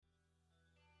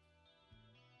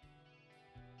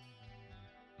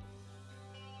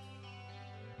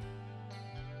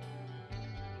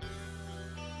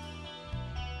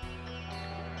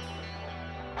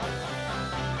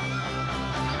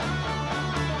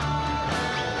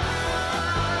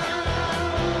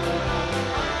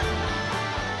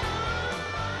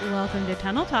to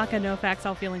Tunnel Talk, a No Facts,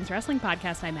 All Feelings wrestling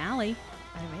podcast. I'm Allie.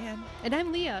 I'm Ann. And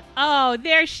I'm Leah. Oh,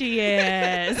 there she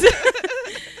is.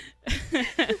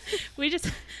 We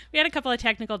had a couple of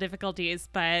technical difficulties,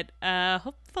 but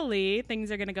hopefully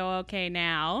things are going to go okay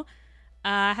now.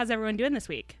 How's everyone doing this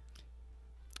week?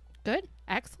 Good.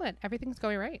 Excellent. Everything's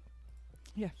going right.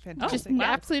 Yeah, fantastic. Just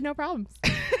absolutely no problems.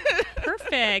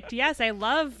 Perfect. Yes, I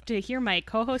love to hear my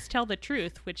co-hosts tell the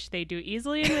truth, which they do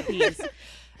easily and with ease.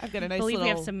 I've got a nice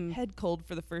little head cold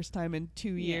for the first time in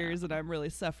 2 years, and I'm really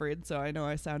suffering, so I know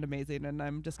I sound amazing, and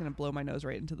I'm just going to blow my nose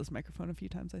right into this microphone a few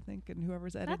times, I think, and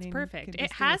whoever's editing. That's perfect.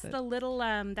 It has the little,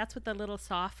 that's what the little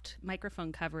soft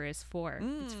microphone cover is for.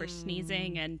 It's for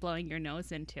sneezing and blowing your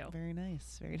nose into. Very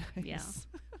nice. Very nice.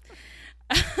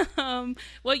 Yeah.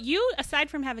 Well, you,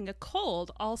 aside from having a cold,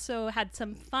 also had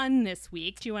some fun this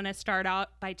week. Do you want to start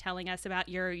out by telling us about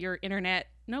your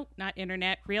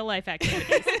real life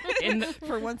activities?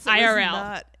 For once, IRL. It was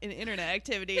not an internet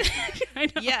activity. I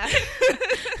know. Yeah.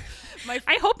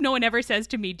 I hope no one ever says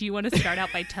to me, do you want to start out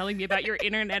by telling me about your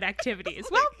internet activities?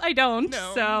 Well, I don't.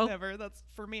 No, so. Never. That's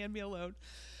for me and me alone.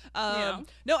 Yeah.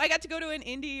 No, I got to go to an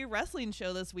indie wrestling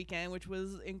show this weekend, which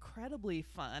was incredibly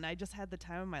fun. I just had the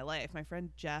time of my life. My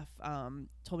friend Jeff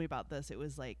told me about this. It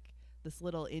was like this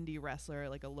little indie wrestler,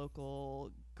 like a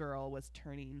local girl, was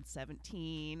turning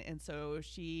 17. And so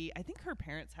I think her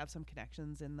parents have some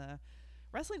connections in the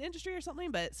wrestling industry or something.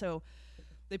 But so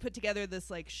they put together this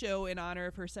like show in honor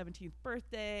of her 17th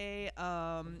birthday,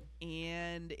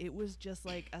 and it was just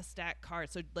like a stacked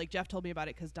card. So like Jeff told me about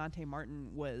it because Dante Martin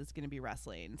was going to be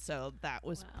wrestling, so that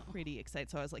was pretty exciting.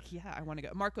 So I was like, yeah, I want to go.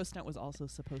 Marco Stunt was also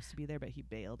supposed to be there, but he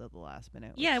bailed at the last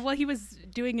minute. Yeah, well, he was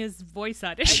doing his voice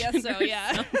audition. I guess so.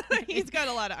 Yeah, he's got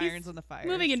a lot of irons on the fire.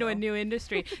 Moving into a new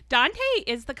industry. Dante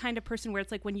is the kind of person where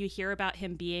it's like when you hear about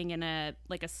him being in a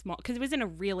small, because it was in a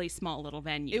really small little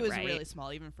venue. It was right? really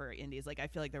small, even for indies. Like I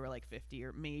feel like there were like 50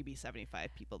 or maybe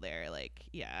 75 people there. Like,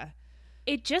 yeah.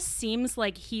 It just seems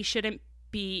like he shouldn't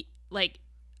be like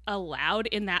allowed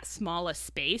in that small a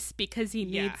space because he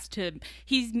needs to,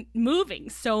 he's moving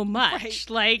so much. Right.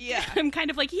 Like, I'm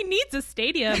kind of like, he needs a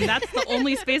stadium. That's the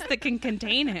only space that can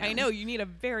contain him. I know, you need a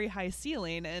very high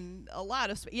ceiling and a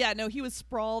lot of space. Yeah, no, he was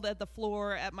sprawled at the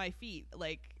floor at my feet.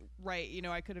 Like, right,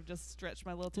 I could have just stretched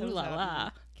my little toes out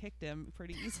and kicked him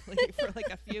pretty easily for like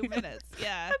a few minutes.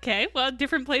 Yeah. Okay, well,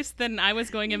 different place than I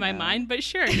was going in my mind, but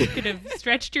sure, you could have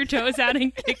stretched your toes out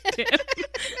and kicked him.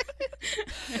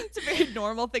 It's a very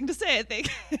normal thing to say, I think.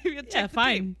 Yeah,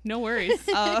 fine. No worries.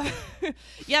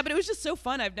 Yeah, but it was just so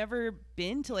fun. I've never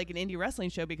been to like an indie wrestling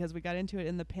show because we got into it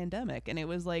in the pandemic, and it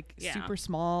was like super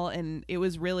small, and it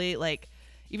was really like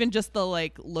even just the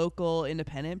like local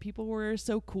independent people were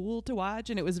so cool to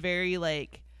watch, and it was very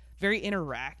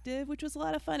interactive, which was a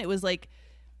lot of fun. It was like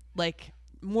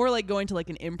more like going to like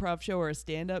an improv show or a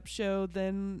stand-up show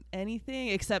than anything,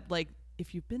 except like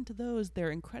if you've been to those,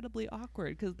 they're incredibly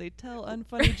awkward because they tell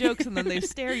unfunny jokes and then they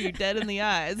stare you dead in the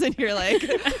eyes and you're like,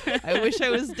 I wish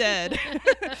I was dead.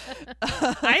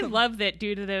 I love that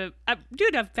due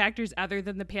to factors other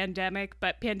than the pandemic,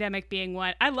 but pandemic being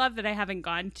one, I love that I haven't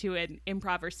gone to an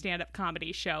improv or stand-up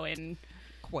comedy show in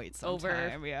quite some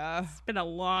time. Yeah, it's been a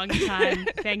long time.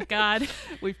 Thank God.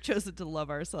 We've chosen to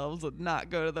love ourselves and not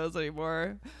go to those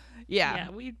anymore. Yeah,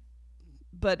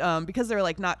 but because they're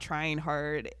like not trying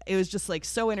hard, it was just like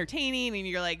so entertaining, and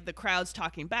you're like the crowd's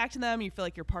talking back to them. You feel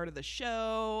like you're part of the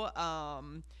show.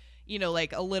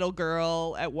 Like a little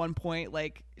girl at one point,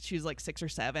 like she was like 6 or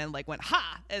 7, like went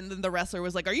ha, and then the wrestler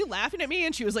was like, "Are you laughing at me?"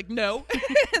 And she was like, "No."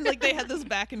 And like they had this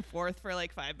back and forth for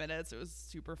like 5 minutes. It was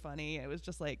super funny. It was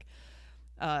just like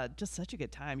just such a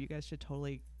good time. You guys should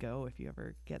totally go if you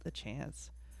ever get the chance.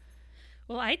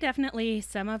 Well,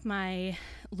 some of my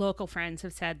local friends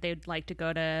have said they'd like to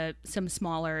go to some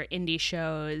smaller indie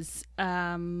shows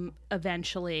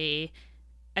eventually.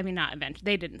 I mean, not eventually.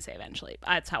 They didn't say eventually.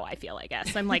 That's how I feel, I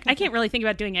guess. I'm like, I can't really think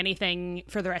about doing anything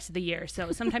for the rest of the year.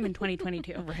 So sometime in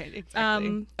 2022. Right,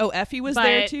 exactly. Effie was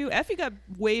there too. Effie got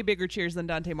way bigger cheers than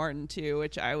Dante Martin too,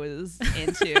 which I was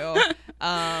into.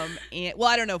 And well,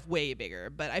 I don't know if way bigger,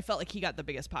 but I felt like he got the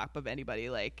biggest pop of anybody.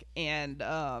 And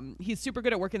he's super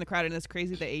good at working the crowd, and it's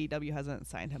crazy that AEW hasn't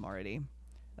signed him already.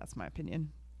 That's my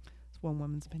opinion. One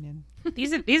woman's opinion.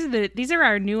 These are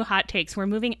our new hot takes. We're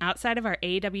moving outside of our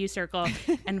AEW circle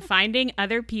and finding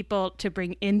other people to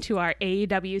bring into our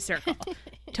AEW circle.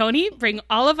 Tony, bring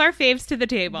all of our faves to the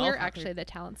table. We're actually the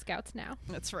talent scouts now.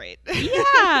 That's right.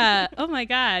 Yeah. Oh my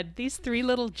God. These 3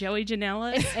 little Joey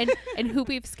Janela. And who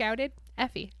we've scouted?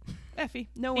 Effie.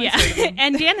 No one's heard of him.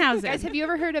 And Danhausen. Guys, have you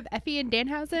ever heard of Effie and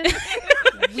Danhausen?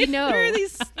 We know. There are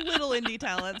these little indie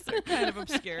talents. They're kind of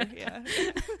obscure. Yeah.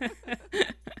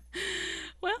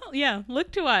 Well, yeah,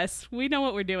 look to us. We know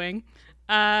what we're doing.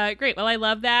 Great. Well, I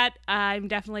love that. I'm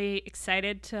definitely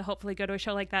excited to hopefully go to a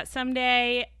show like that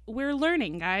someday. We're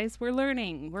learning, guys. We're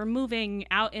learning. We're moving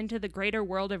out into the greater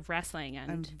world of wrestling,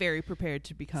 and I'm very prepared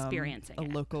to become experiencing a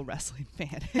it. Local wrestling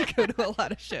fan and go to a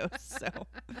lot of shows.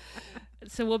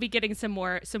 So we'll be getting some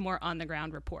more on the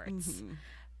ground reports.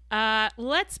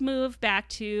 Let's move back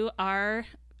to our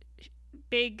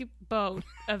big boat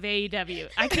of AEW.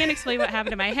 I can't explain what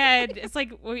happened to my head. It's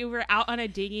like we were out on a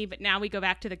dinghy, but now we go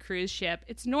back to the cruise ship.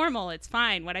 It's normal. It's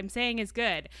fine. What I'm saying is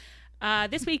good.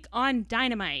 This week on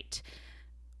Dynamite,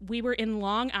 we were in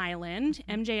Long Island,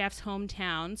 MJF's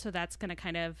hometown, so that's going to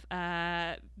kind of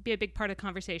be a big part of the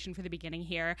conversation for the beginning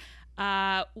here.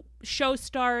 Show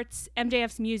starts,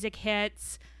 MJF's music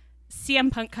hits,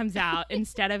 CM Punk comes out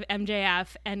instead of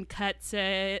MJF and cuts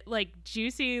a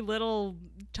juicy little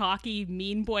talky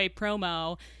mean boy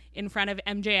promo in front of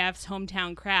MJF's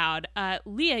hometown crowd.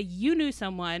 Leah, you knew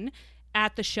someone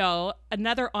at the show,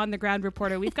 another on the ground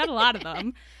reporter. We've got a lot of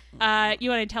them. You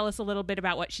want to tell us a little bit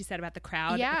about what she said about the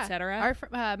crowd, etc.?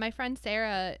 My friend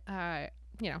Sarah,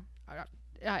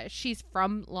 she's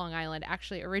from Long Island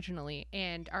actually originally,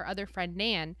 and our other friend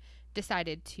Nan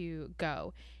decided to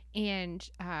go. And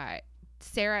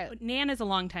Sarah... Nan is a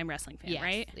longtime wrestling fan,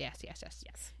 right?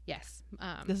 Yes.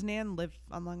 Does Nan live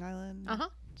on Long Island? Uh-huh.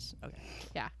 Okay.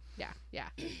 Yeah.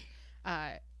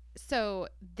 So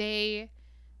they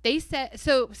said...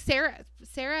 So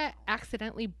Sarah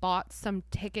accidentally bought some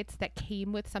tickets that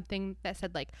came with something that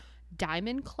said, like,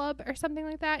 Diamond Club or something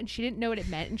like that, and she didn't know what it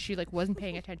meant, and she, like, wasn't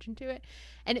paying attention to it.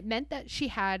 And it meant that she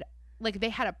had... Like, they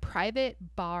had a private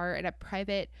bar and a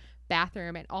private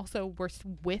bathroom, and also were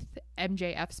with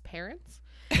MJF's parents.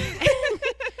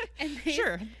 And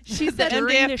she said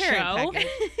during the show.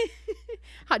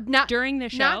 Not during the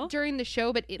show, not during the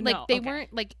show, but they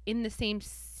weren't like in the same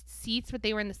seats, but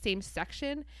they were in the same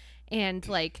section, and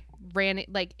like ran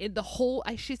it like the whole.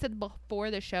 She said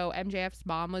before the show, MJF's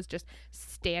mom was just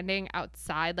standing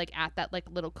outside, like at that like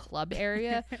little club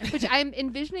area, which I'm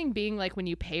envisioning being like when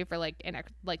you pay for like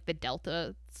like the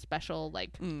Delta special,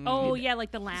 like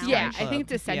like the lounge. Yeah, I think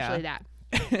it's essentially that.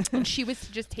 And she was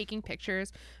just taking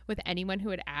pictures with anyone who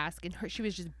would ask, and she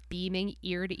was just beaming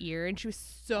ear to ear, and she was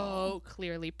so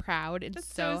clearly proud and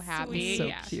so happy. So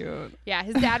cute. Yeah,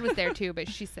 his dad was there too, but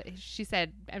she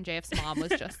said MJF's mom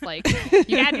was just like,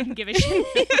 "Dad didn't give a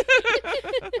shit."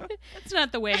 That's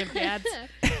not the way of dads.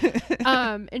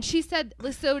 And she said,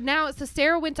 so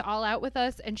Sarah went to All Out with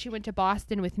us, and she went to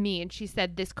Boston with me, and she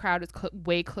said this crowd is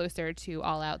way closer to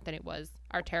All Out than it was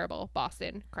our terrible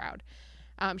Boston crowd.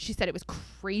 She said it was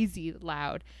crazy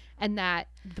loud, and that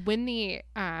when the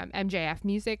MJF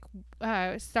music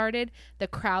started, the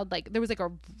crowd, like, there was like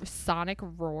a sonic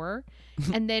roar.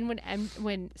 And then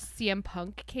when CM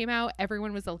Punk came out,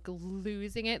 everyone was like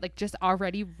losing it, like just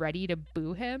already ready to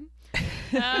boo him.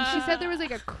 And she said there was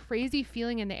like a crazy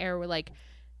feeling in the air where like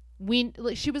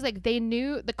she was like,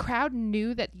 the crowd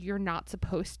knew that you're not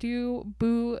supposed to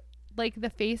boo like the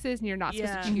faces, and you're not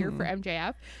supposed to cheer for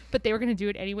MJF, but they were going to do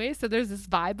it anyway. So there's this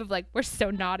vibe of like, we're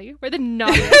so naughty. We're the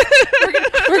naughtiest.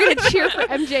 we're gonna cheer for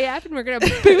MJF, and we're gonna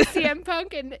boo CM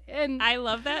Punk, and I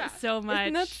love that so much.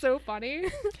 Isn't that so funny?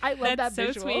 I love that so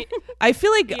visual. Sweet. I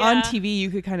feel like on TV you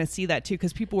could kind of see that too,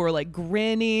 because people were like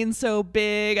grinning so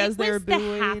big as they were booing. It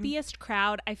was the happiest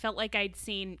crowd I felt like I'd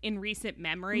seen in recent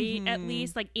memory, at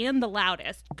least, like, and the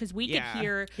loudest, because we could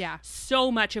hear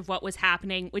so much of what was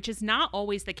happening, which is not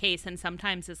always the case, and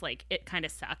sometimes is like, it kind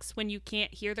of sucks when you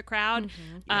can't hear the crowd.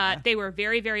 They were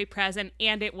very, very present,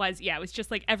 and it was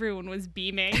just like everyone was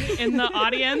beaming in the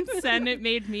audience, and it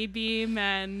made me beam.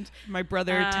 And my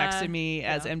brother texted me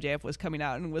as MJF was coming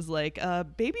out and was like,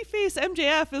 babyface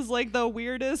MJF is like the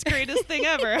weirdest, greatest thing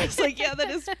ever. I was like, yeah, that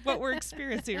is what we're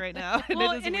experiencing right now.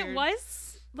 And it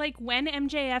was like, when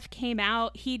MJF came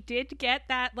out, he did get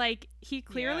that, like, he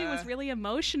clearly was really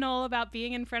emotional about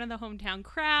being in front of the hometown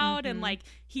crowd, and like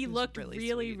he looked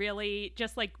really, really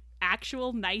just like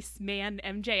actual nice man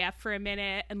MJF for a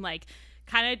minute, and like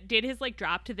kind of did his like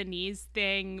drop to the knees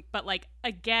thing, but like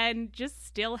again just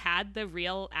still had the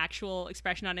real actual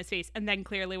expression on his face, and then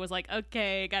clearly was like,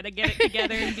 okay, gotta get it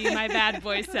together and be my bad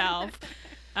boy self.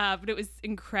 But it was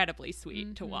incredibly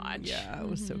sweet to watch. Yeah, it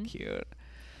was so cute.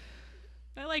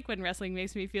 I like when wrestling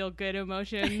makes me feel good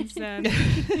emotions, and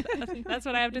that's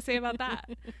what I have to say about that.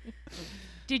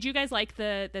 Did you guys like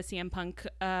the CM Punk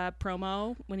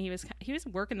promo when he was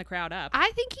working the crowd up?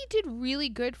 I think he did really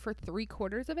good for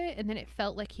 3/4 of it, and then it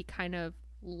felt like he kind of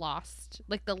lost,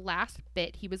 like the last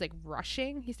bit. He was like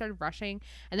rushing. He started rushing,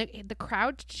 and then the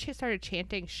crowd started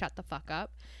chanting "Shut the fuck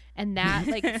up," and that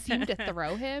like seemed to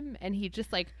throw him, and he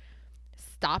just like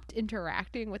stopped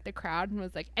interacting with the crowd and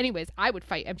was like, anyways, I would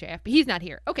fight MJF, but he's not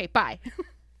here. Okay, bye.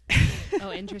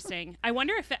 Oh, interesting. I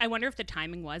wonder if the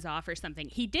timing was off or something.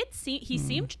 He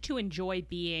seemed to enjoy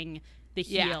being the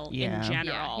heel in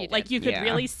general. Like you could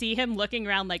really see him looking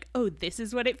around like, oh, this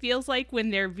is what it feels like when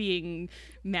they're being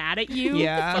mad at you.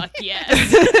 Yeah. Fuck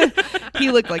yes.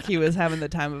 He looked like he was having the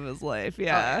time of his life.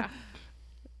 Yeah. Oh, yeah.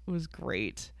 It was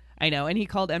great. I know. And he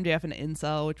called MJF an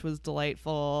incel, which was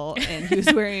delightful. And he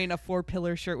was wearing a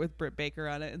 4-pillar shirt with Britt Baker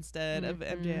on it instead of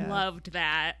MJF. Loved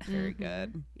that. Very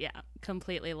good. Yeah,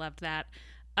 completely loved that.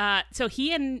 So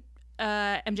he and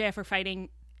MJF are fighting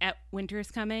at Winter's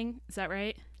Coming. Is that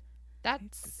right?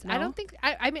 That's No? I don't think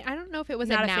I mean I don't know if it was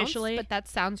Not announced, officially? but that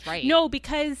sounds right. No,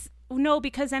 because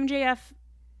MJF.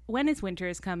 When is Winter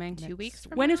is coming? 2 weeks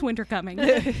from When now? is Winter coming?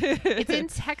 It's in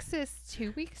Texas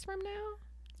 2 weeks from now.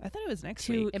 I thought it was next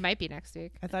week. It might be next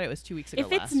week. I thought it was 2 weeks ago.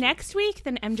 If it's next week,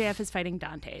 then MJF is fighting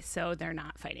Dante, so they're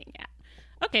not fighting yet.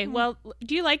 Okay, well,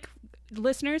 do you like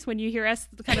listeners when you hear us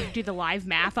kind of do the live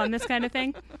math on this kind of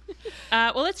thing?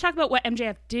 Well, let's talk about what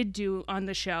MJF did do on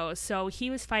the show. So he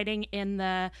was fighting in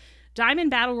the Diamond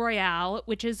Battle Royale,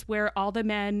 which is where all the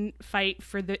men fight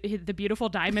for the beautiful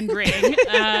diamond ring,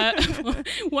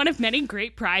 one of many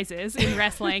great prizes in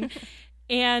wrestling.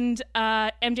 And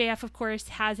MJF, of course,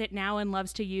 has it now and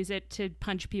loves to use it to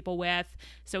punch people with.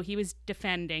 So he was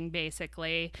defending,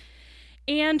 basically.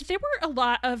 And there were a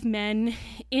lot of men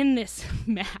in this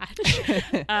match.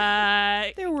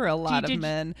 There were a lot of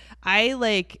men.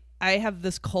 I have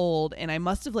this cold and I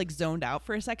must have like zoned out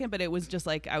for a second, but it was just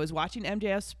like I was watching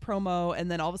MJF's promo and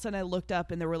then all of a sudden I looked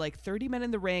up and there were like 30 men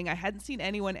in the ring. I hadn't seen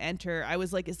anyone enter. I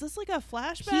was like, is this like a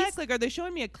flashback? Like, are they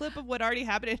showing me a clip of what already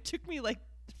happened? It took me like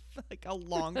a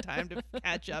long time to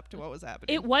catch up to what was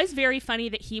happening. It was very funny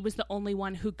that he was the only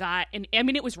one who got, and I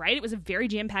mean, it was right. It was a very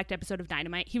jam-packed episode of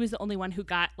Dynamite. He was the only one who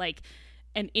got like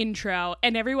an intro,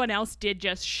 and everyone else did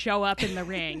just show up in the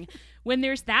ring. When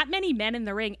there's that many men in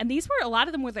the ring, and these were, a lot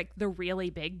of them were like the really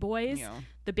big boys,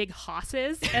 the big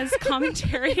hosses, as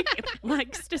commentary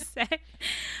likes to say.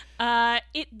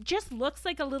 It just looks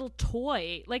like a little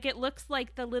toy. Like it looks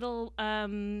like the little,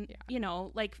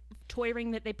 like toy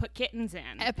ring that they put kittens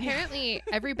in. Apparently,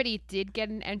 everybody did get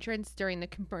an entrance during the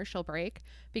commercial break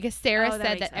because Sarah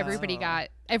said that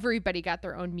everybody got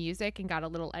their own music and got a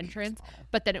little entrance.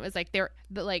 But then it was like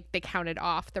they counted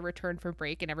off the return from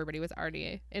break and everybody was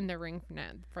already in the ring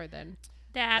for then.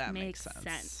 That makes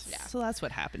sense. Yeah. So that's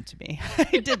what happened to me.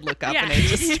 I did look up and it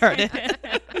just started.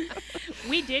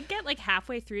 We did get like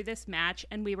halfway through this match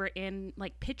and we were in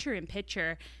like picture in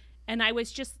picture. And I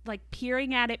was just like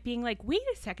peering at it being like, wait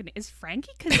a second, is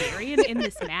Frankie Kazarian in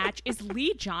this match? Is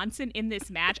Lee Johnson in this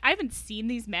match? I haven't seen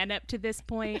these men up to this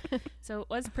point. So it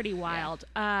was pretty wild.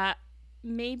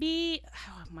 Maybe,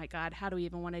 oh my God, how do we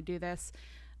even want to do this?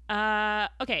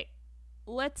 Okay,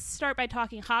 let's start by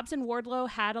talking. Hobbs and Wardlow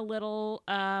had a little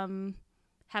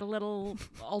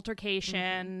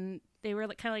altercation. They were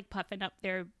kind of like puffing up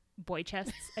their boy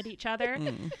chests at each other.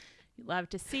 Love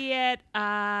to see it.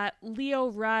 Leo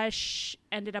Rush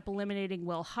ended up eliminating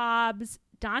Will Hobbs.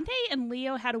 Dante and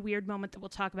Leo had a weird moment that we'll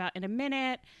talk about in a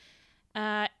minute.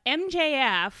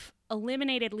 MJF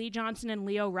eliminated Lee Johnson and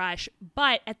Leo Rush,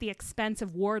 but at the expense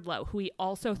of Wardlow, who he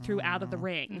also threw out of the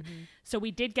ring. So we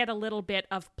did get a little bit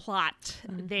of plot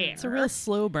there. It's a real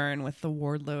slow burn with the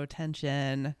Wardlow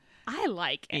tension. I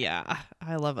like it. Yeah,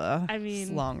 I love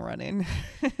long running.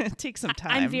 It takes some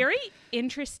time. I'm very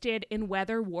interested in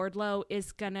whether Wardlow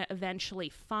is going to eventually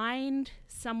find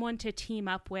someone to team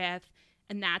up with,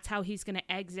 and that's how he's going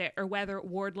to exit, or whether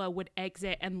Wardlow would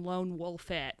exit and lone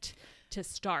wolf it to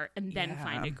start and then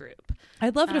find a group.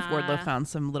 I'd love it if Wardlow found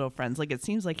some little friends. Like it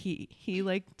seems like he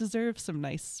like deserves some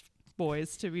nice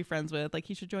boys to be friends with. Like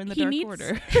he should join the Dark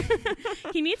Order.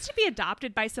 He needs to be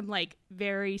adopted by some like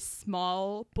very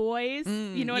small boys.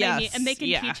 You know what I mean? And they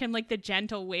can teach him like the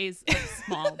gentle ways of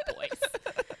small boys.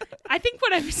 I think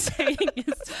what I'm saying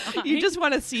is fine. You just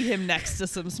want to see him next to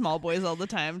some small boys all the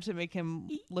time to make him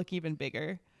look even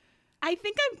bigger. I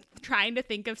think I'm trying to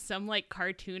think of some like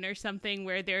cartoon or something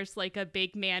where there's like a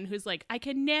big man who's like, I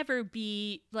can never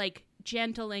be like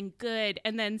gentle and good,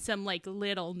 and then some like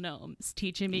little gnomes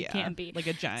teach him he can be like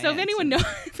a giant. So if anyone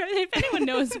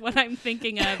knows what I'm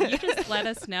thinking of, you just let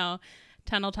us know.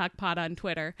 Tunnel Talk Pod on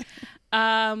Twitter.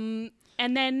 And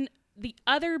then the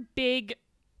other big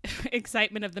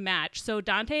excitement of the match. So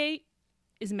Dante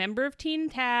is a member of Team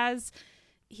Taz.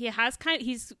 He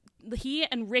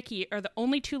and Ricky are the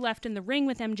only two left in the ring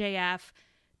with MJF.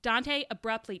 Dante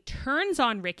abruptly turns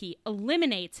on Ricky,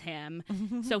 eliminates him.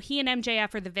 So he and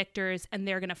MJF are the victors, and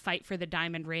they're going to fight for the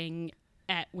diamond ring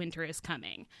at Winter is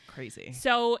Coming. Crazy.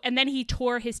 So, and then he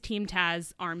tore his Team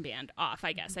Taz armband off,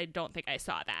 I guess. I don't think I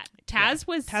saw that. Taz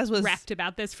was wrecked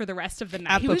about this for the rest of the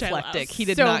night. Apoplectic. He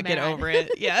did So not mad. get over it.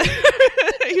 Yeah.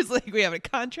 He was like, we have a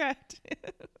contract.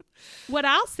 What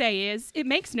I'll say is, it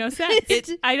makes no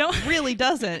sense. I don't really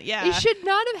doesn't. Yeah. It should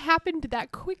not have happened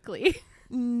that quickly.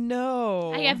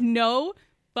 No. I have no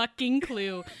fucking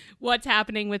clue what's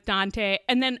happening with Dante.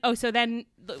 And then, so then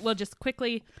we'll just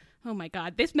quickly, oh my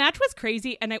God, this match was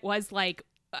crazy. And it was like,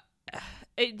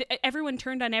 everyone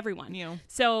turned on everyone. Yeah.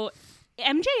 So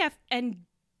MJF and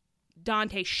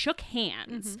Dante shook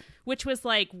hands, which was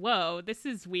like, whoa, this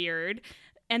is weird.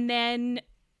 And then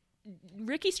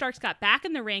Ricky Starks got back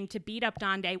in the ring to beat up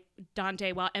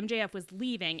Dante while MJF was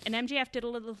leaving. And MJF did a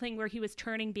little thing where he was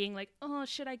turning, being like, oh,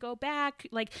 should I go back?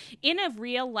 Like, in a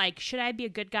real, like, should I be a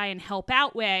good guy and help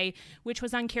out way, which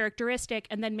was uncharacteristic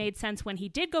and then made sense when he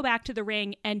did go back to the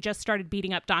ring and just started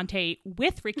beating up Dante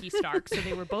with Ricky Starks. So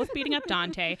they were both beating up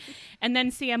Dante. And then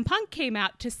CM Punk came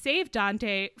out to save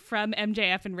Dante from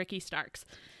MJF and Ricky Starks.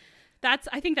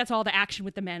 I think that's all the action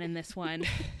with the men in this one.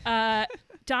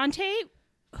 Dante,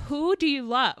 who do you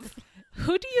love?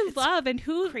 Who do you love, and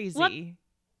who? Crazy.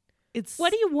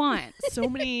 What do you want? So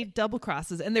many double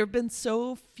crosses, and there have been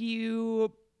so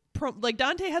few. Like,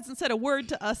 Dante hasn't said a word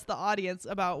to us, the audience,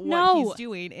 about what he's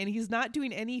doing, and he's not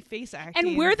doing any face acting.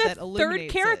 And we're the third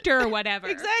character or whatever.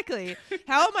 Exactly.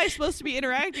 How am I supposed to be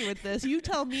interacting with this? You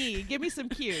tell me. Give me some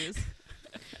cues.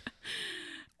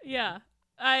 Yeah.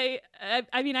 I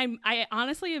mean, I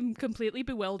honestly am completely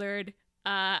bewildered.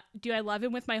 Do I love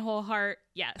him with my whole heart?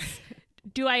 Yes.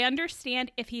 Do I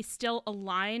understand if he's still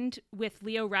aligned with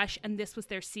Lio Rush and this was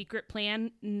their secret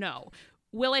plan? No.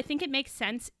 Will I think it makes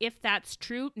sense if that's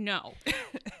true? No.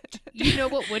 You know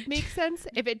what would make sense?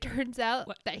 If it turns out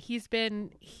that he's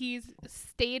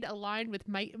stayed aligned with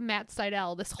Matt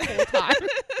Sydal this whole time.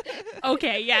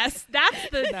 Okay, yes. That's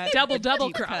the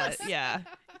double cross. Cut. Yeah.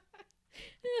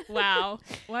 Wow.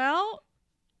 Well,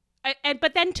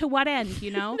 but then to what end,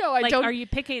 you know? No, I don't. Are you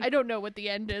picking? I don't know what the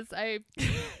end is.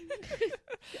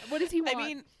 What does he want? I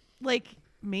mean, like,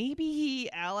 maybe he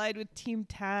allied with Team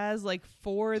Taz, like,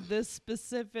 for this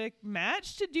specific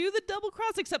match to do the double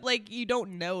cross, except, like, you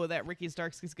don't know that Ricky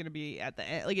Starks is going to be at the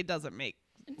end. Like, it doesn't make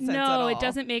sense at all. No, it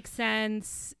doesn't make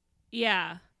sense.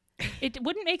 Yeah. It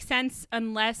wouldn't make sense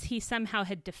unless he somehow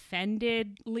had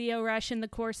defended Lio Rush in the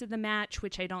course of the match,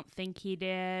 which I don't think he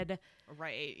did.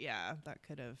 Right, yeah. That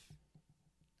could have...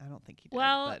 I don't think he did.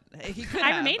 Well, but he could I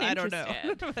have. remain I don't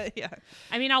interested. know. But, yeah.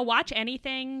 I mean, I'll watch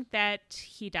anything that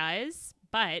he does,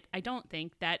 but I don't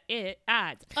think that it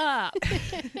adds up.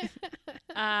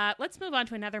 Let's move on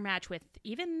to another match with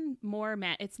even more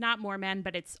men. It's not more men,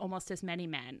 but it's almost as many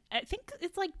men. I think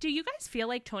it's like, do you guys feel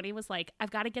like Tony was like,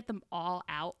 I've got to get them all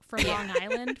out from Long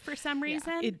Island for some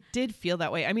reason? It did feel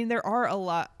that way. I mean, there are a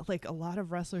lot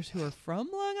of wrestlers who are from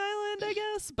Long Island, I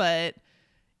guess, but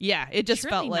yeah, it just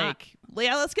felt like,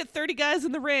 yeah, let's get 30 guys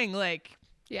in the ring. Like,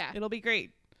 yeah, it'll be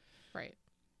great. Right.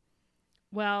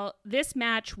 Well, this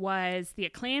match was the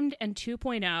Acclaimed and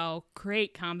 2.0,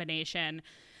 great combination,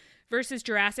 versus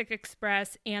Jurassic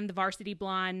Express and the Varsity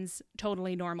Blonds,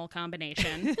 totally normal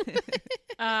combination.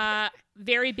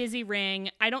 Very busy ring.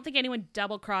 I don't think anyone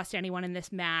double-crossed anyone in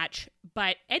this match,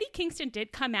 but Eddie Kingston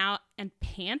did come out and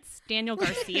pants Daniel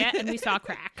Garcia, and we saw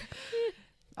crack.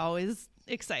 Always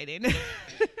exciting.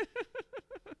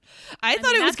 I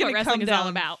thought it was going to come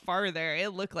down farther.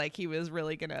 It looked like he was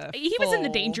really going to He was in the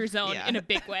danger zone in a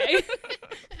big way.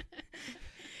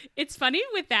 It's funny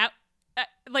with that,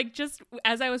 like, just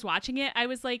as I was watching it, I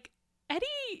was like,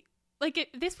 Eddie, like,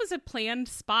 this was a planned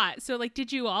spot. So, like,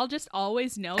 did you all just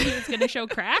always know he was going to show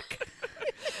crack?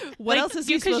 What else is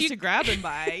he supposed to grab him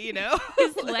by, you know?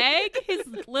 His leg, his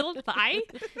little thigh,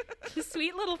 his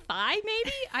sweet little thigh,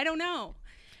 maybe? I don't know.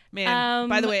 Man,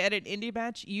 by the way, at an indie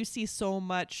match, you see so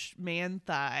much man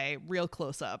thigh real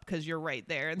close up because you're right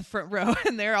there in the front row,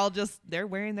 and they're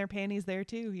wearing their panties there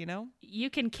too, you know? You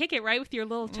can kick it right with your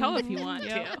little toe if you want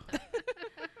to.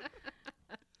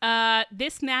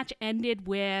 This match ended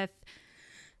with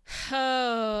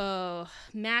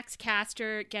Max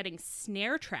Caster getting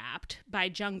snare trapped by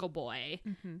Jungle Boy,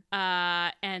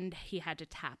 and he had to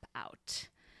tap out.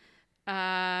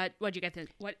 What did you guys think?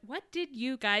 What did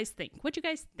you guys think? What'd you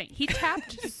guys think? He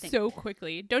tapped so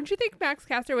quickly. Don't you think Max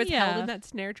Caster was held in that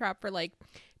snare trap for like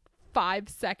 5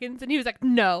 seconds, and he was like,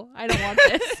 "No, I don't want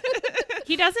this."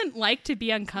 He doesn't like to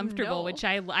be uncomfortable, which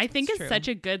I think is such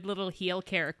a good little heel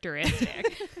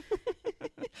characteristic.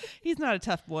 He's not a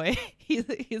tough boy.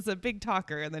 He's a big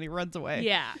talker, and then he runs away.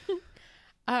 Yeah.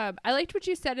 I liked what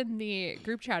you said in the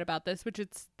group chat about this, which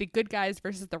it's the good guys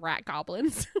versus the rat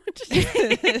goblins, which is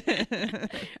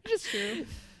true.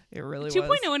 It really 2.0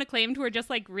 was. and Acclaimed were just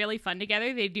like really fun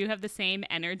together. They do have the same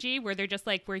energy where they're just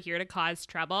like, we're here to cause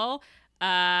trouble.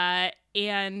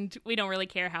 And we don't really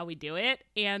care how we do it.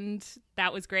 And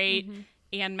that was great. Mm-hmm.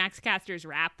 And Max Caster's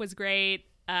rap was great.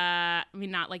 I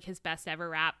mean, not like his best ever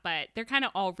rap, but they're kind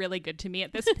of all really good to me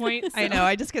at this point. So. I know.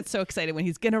 I just get so excited when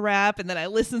he's going to rap, and then I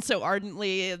listen so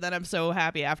ardently, and then I'm so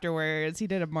happy afterwards. He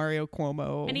did a Mario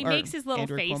Cuomo. And he makes his little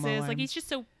Andrew faces. Like, he's just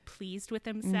so pleased with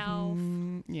himself.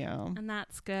 Mm-hmm. Yeah. And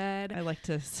that's good. I like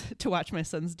to watch my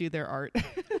sons do their art.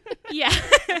 Yeah.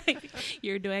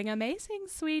 You're doing amazing,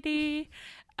 sweetie.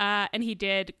 And he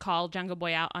did call Jungle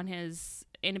Boy out on his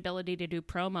inability to do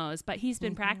promos, but he's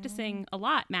been practicing a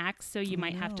lot, Max, so you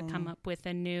might have to come up with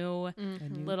a new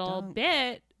little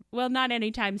bit. Well, not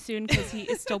anytime soon because he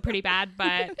is still pretty bad,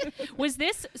 but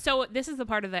this is the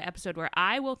part of the episode where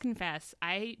I will confess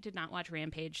I did not watch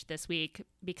Rampage this week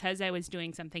because I was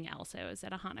doing something else. I was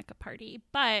at a Hanukkah party,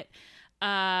 but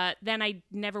then I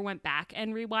never went back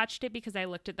and rewatched it because I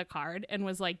looked at the card and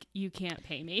was like, you can't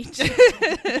pay me.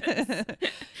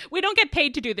 We don't get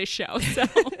paid to do this show. So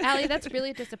Allie, that's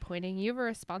really disappointing. You have a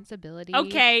responsibility.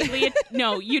 Okay, Leah,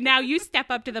 no, you step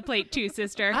up to the plate too,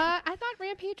 sister. I thought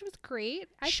Rampage was great.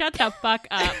 Shut the fuck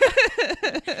up.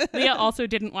 Leah also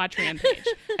didn't watch Rampage.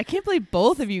 I can't believe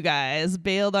both of you guys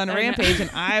bailed on Rampage and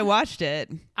I watched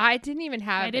it. I didn't even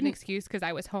have an excuse because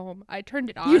I was home. I turned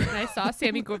it on and I saw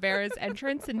Sammy Guevara's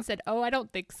entrance and said, oh, I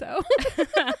don't think so.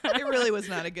 It really was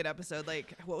not a good episode.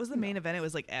 Like, what was the main event? It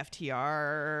was like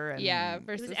FTR. And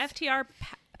versus FTR,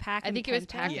 Pac. I think it was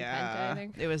Pac and Penta, I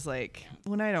think. It was like,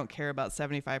 when I don't care about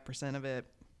 75% of it,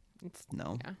 it's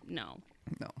no.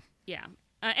 Yeah.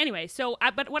 Anyway, so,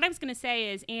 but what I was going to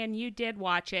say is, Anne, you did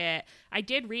watch it. I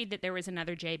did read that there was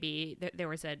another JB, there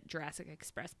was a Jurassic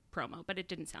Express promo, but it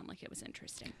didn't sound like it was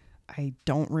interesting. I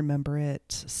don't remember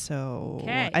it, so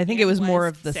okay. I think it was more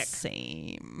of the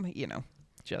same,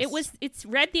 It's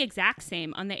read the exact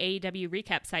same on the AEW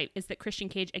recap site, is that Christian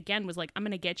Cage again was like, I'm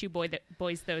going to get you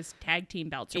boys those tag team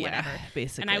belts or whatever.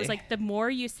 Basically. And I was like, the more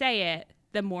you say it,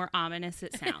 the more ominous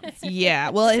it sounds. Yeah,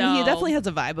 well, and he definitely has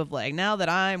a vibe of like, now that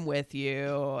I'm with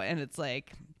you, and it's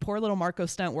like, poor little Marco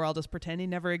Stunt, we're all just pretending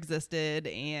never existed,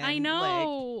 and I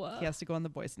know like, he has to go on The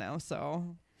Voice now,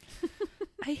 so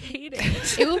I hate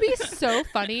it. It would be so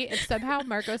funny if somehow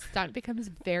Marco Stunt becomes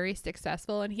very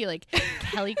successful and he like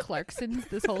Kelly Clarkson's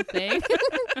this whole thing.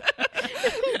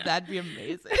 That'd be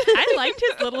amazing. I liked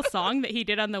his little song that he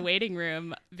did on The Waiting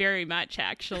Room very much,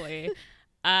 actually.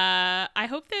 I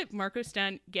hope that Marco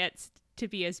Stunt gets to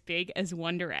be as big as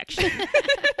One Direction.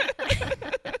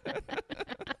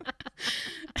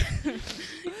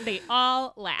 They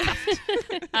all laughed.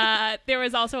 There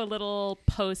was also a little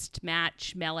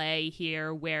post-match melee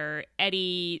here where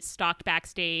Eddie stalked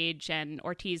backstage and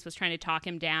Ortiz was trying to talk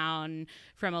him down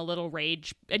from a little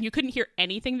rage. And you couldn't hear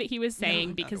anything that he was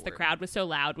saying because the crowd was so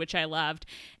loud, which I loved.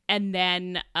 And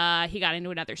then he got into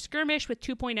another skirmish with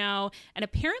 2.0. And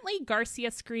apparently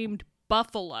Garcia screamed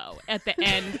Buffalo at the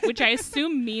end, which I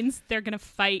assume means they're going to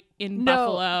fight in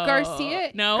Buffalo.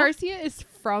 Garcia is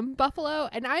from Buffalo,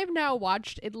 and I have now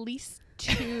watched at least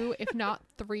 2, if not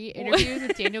 3 interviews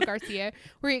with Daniel Garcia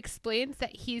where he explains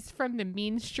that he's from the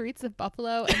mean streets of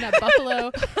Buffalo and that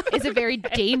Buffalo is a very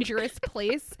dangerous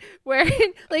place where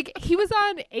like he was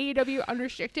on AEW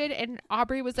Unrestricted and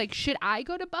Aubrey was like, should I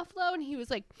go to Buffalo? And he was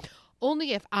like,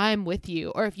 only if I'm with you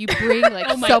or if you bring like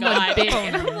someone big.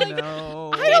 And I'm like,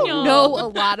 I don't know a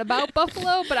lot about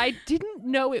Buffalo, but I didn't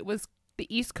know it was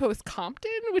the East Coast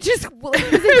Compton, which is like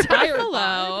his entire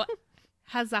Buffalo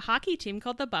has a hockey team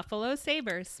called the Buffalo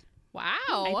Sabres. Wow.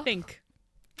 I think.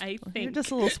 You're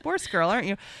just a little sports girl, aren't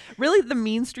you? Really, the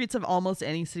mean streets of almost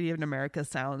any city in America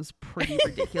sounds pretty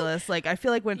ridiculous. Like, I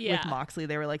feel like with Moxley,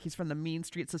 they were like, he's from the mean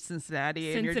streets of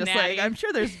Cincinnati. And you're just like, I'm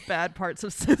sure there's bad parts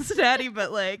of Cincinnati,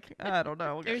 but like, I don't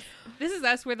know. This is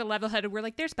us. We're the level-headed. We're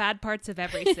like, there's bad parts of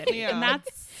every city. And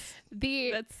that's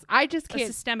I just can't, a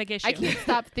systemic issue. I can't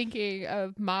stop thinking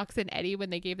of Mox and Eddie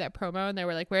when they gave that promo and they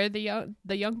were like, where are the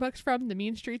young bucks from? The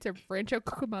mean streets of Rancho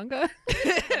Cucamonga?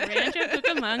 Rancho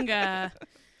Cucamonga.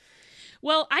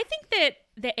 Well, I think that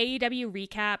the AEW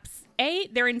recaps,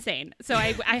 they're insane. So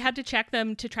I had to check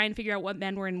them to try and figure out what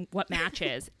men were in what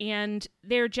matches. And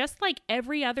they're just like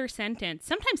every other sentence.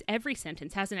 Sometimes every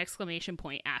sentence has an exclamation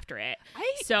point after it.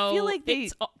 I feel like they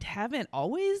haven't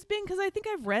always been, because I think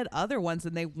I've read other ones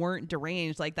and they weren't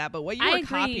deranged like that. But what you were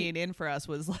copying in for us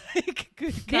was like,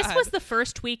 good God. This was the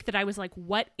first week that I was like,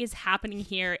 what is happening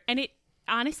here? And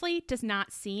honestly does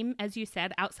not seem, as you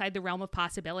said, outside the realm of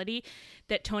possibility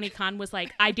that Tony Khan was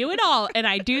like, I do it all and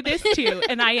I do this too.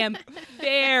 And I am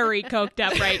very coked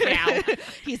up right now.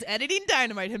 He's editing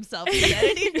Dynamite himself. He's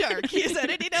editing Dark. He's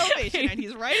editing Elevation. And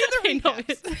he's writing the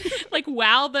recaps. Like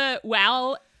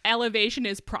while Elevation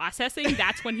is processing,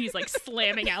 that's when he's like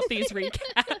slamming out these recaps.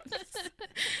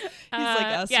 He's like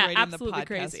us writing the podcast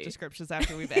crazy. descriptions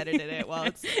after we've edited it while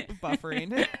it's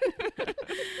buffering.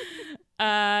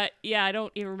 I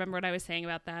don't even remember what I was saying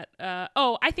about that.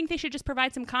 I think they should just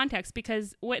provide some context,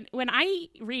 because when I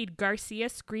read Garcia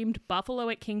screamed Buffalo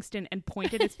at Kingston and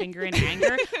pointed his finger in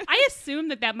anger, I assume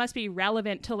that must be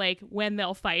relevant to like when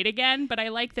they'll fight again, but I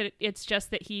like that it's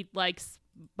just that he likes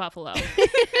Buffalo.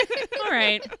 All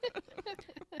right.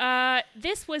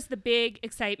 This was the big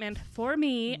excitement for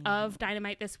me of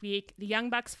Dynamite this week. The Young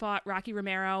Bucks fought Rocky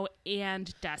Romero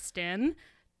and Dustin,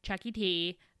 Chucky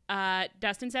T.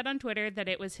 Dustin said on Twitter that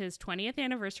it was his 20th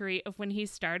anniversary of when he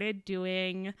started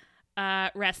doing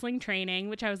wrestling training,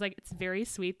 which I was like, it's very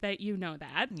sweet that you know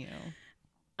that.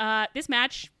 Yeah. This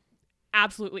match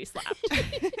absolutely slapped.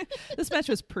 This match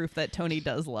was proof that Tony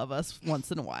does love us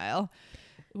once in a while.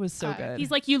 It was so good.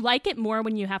 He's like, you like it more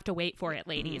when you have to wait for it,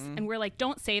 ladies. And we're like,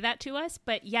 don't say that to us.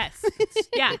 But yes,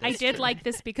 yeah, I did like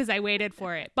this because I waited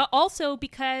for it. But also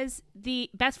because the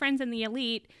best friends in the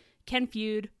Elite can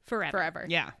feud forever.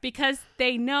 Yeah. Because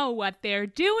they know what they're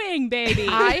doing, baby.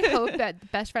 I hope that the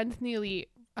best friends in the Elite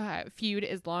feud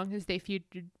as long as they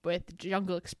feuded with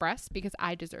Jungle Express, because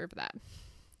I deserve that.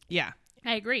 Yeah.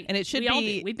 I agree. And it should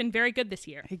be... We've been very good this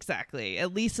year. Exactly.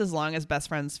 At least as long as best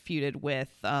friends feuded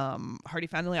with Hardy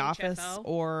Family Office,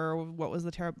 or what was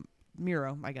the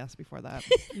Miro, I guess, before that.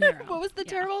 Miro. What was the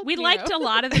terrible? We Miro? liked a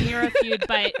lot of the Miro feud,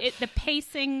 but the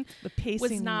pacing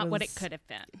was not what it could have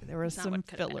been. There was some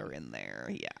filler in there.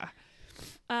 Yeah.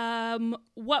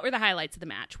 What were the highlights of the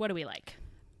match? What do we like?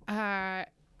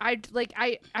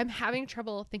 I'm having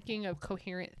trouble thinking of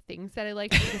coherent things that I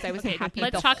liked, because I was happy.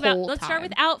 Let's start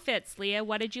with outfits. Leah,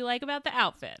 what did you like about the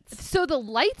outfits? So the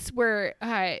lights were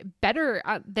better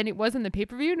than it was in the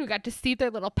pay-per-view, and we got to see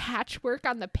their little patchwork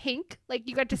on the pink. Like,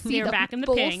 you got to see the back in the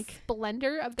full pink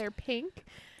splendor of their pink.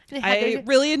 I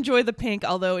really enjoy the pink,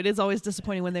 although it is always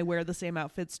disappointing when they wear the same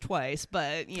outfits twice,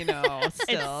 but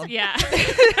still. Yeah.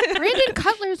 Brandon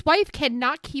Cutler's wife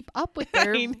cannot keep up with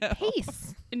their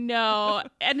pace. No.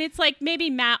 And it's like, maybe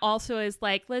Matt also is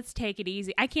like, let's take it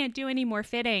easy. I can't do any more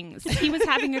fittings. He was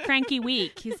having a cranky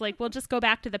week. He's like, we'll just go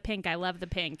back to the pink. I love the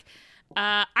pink.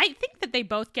 I think that they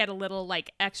both get a little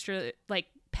like extra like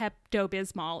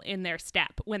Pepto-Bismol in their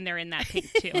step when they're in that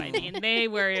pink too. I mean, they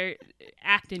were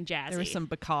acting jazzy. There was some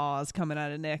bacaws coming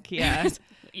out of Nick. Yeah.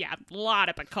 Yeah, a lot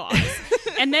of bacaws.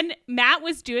 And then Matt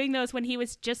was doing those when he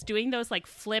was just doing those like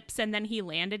flips, and then he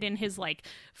landed in his like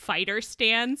fighter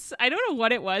stance. I don't know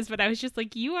what it was, but I was just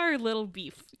like, you are a little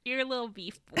beef. You're a little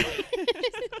beef boy.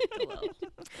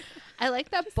 I like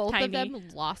that just both tiny. of them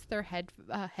lost their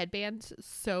headbands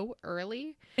so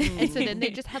early, and so then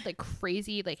they just had like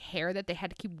crazy like hair that they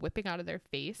had to keep whipping out of their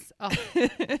face. Oh.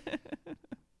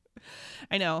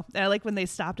 I know. I like when they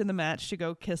stopped in the match to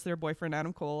go kiss their boyfriend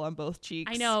Adam Cole on both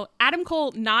cheeks. I know. Adam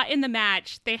Cole not in the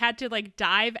match. They had to like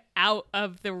dive out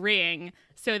of the ring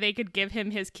so they could give him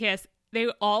his kiss. They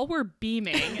all were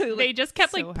beaming. They just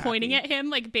kept like pointing at him,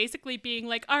 like basically being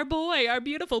like, our boy, our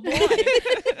beautiful boy.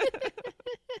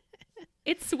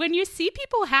 It's when you see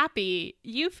people happy,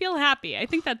 you feel happy. I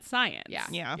think that's science.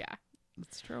 Yeah.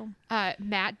 That's true.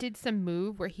 Matt did some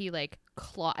move where he like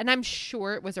clawed, and I'm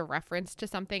sure it was a reference to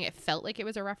something. It felt like it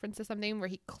was a reference to something where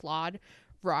he clawed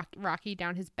Rocky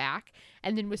down his back,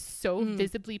 and then was so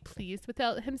visibly pleased with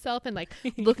himself, and like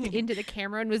looked into the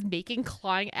camera and was making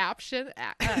clawing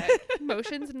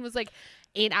motions, and was like,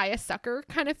 "Ain't I a sucker?"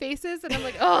 kind of faces, and I'm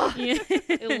like, "Oh,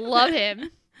 I love him."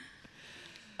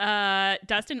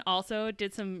 Dustin also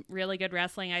did some really good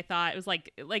wrestling. I thought it was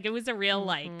like it was a real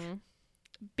like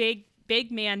big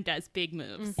man does big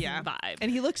moves vibe. And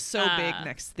he looks so big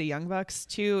next to the Young Bucks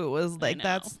too. It was like,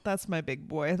 that's my big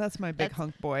boy. That's my big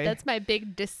hunk boy. That's my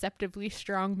big deceptively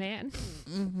strong man.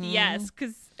 Mm-hmm. Yes,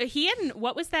 because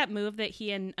what was that move that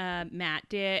he and Matt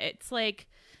did? It's like,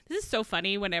 this is so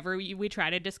funny whenever we try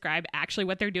to describe actually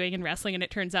what they're doing in wrestling, and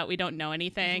it turns out we don't know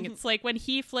anything. It's like when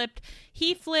he flip,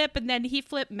 and then he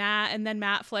flipped Matt, and then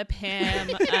Matt flip him.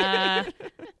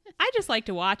 I just like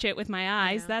to watch it with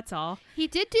my eyes. Yeah. That's all. He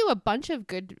did do a bunch of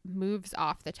good moves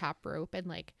off the top rope, and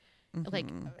like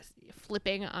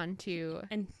flipping onto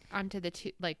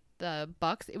the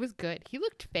Bucks. It was good. He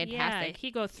looked fantastic. Yeah, he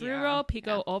go through rope, he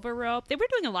go over rope. They were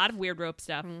doing a lot of weird rope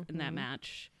stuff in that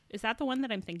match. Is that the one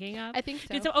that I'm thinking of? I think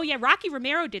so. Oh yeah, Rocky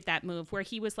Romero did that move where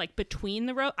he was like between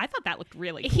the rope. I thought that looked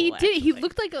really cool. He did. Actually. He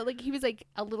looked like he was like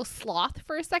a little sloth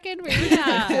for a second. Where he was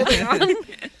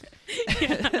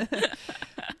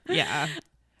Yeah.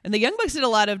 And the Young Bucks did a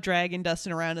lot of dragging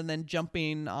Dustin around and then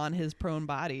jumping on his prone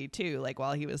body too, like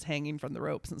while he was hanging from the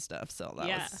ropes and stuff. So that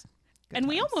was good and times.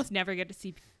 we almost never get to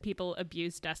see people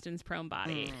abuse Dustin's prone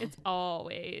body. It's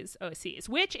always OCs,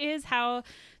 which is how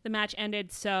the match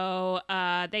ended. So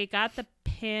they got the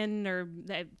pin, or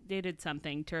they did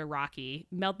something to Rocky.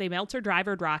 They Meltzer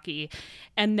drivered Rocky,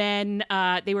 and then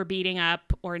they were beating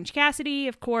up Orange Cassidy.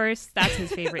 Of course, that's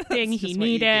his favorite thing. He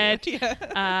needed.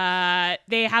 Yeah.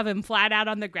 They have him flat out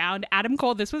on the ground. Adam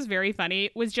Cole, this was very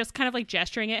funny, was just kind of like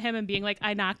gesturing at him and being like,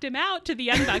 "I knocked him out," to the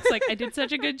Young Bucks. Like, I did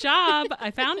such a good job. I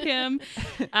found him.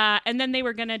 And then they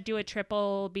were gonna do a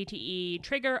triple BTE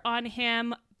trigger on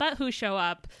him. But who show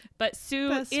up? But Sue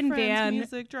Best in van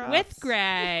with Greg.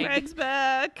 Greg's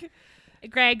back.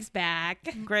 Greg's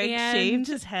back. Greg shaved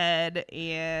his head,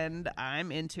 and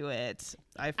I'm into it.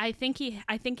 I think he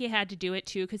had to do it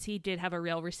too because he did have a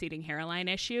real receding hairline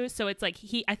issue. So it's like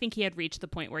I think he had reached the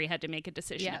point where he had to make a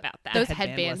decision about that. Those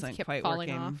headbands kept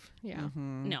falling off. Yeah.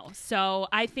 Mm-hmm. No. So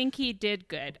I think he did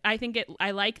good. I think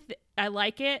I like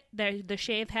it. The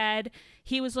shave head.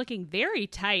 He was looking very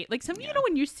tight. Like you know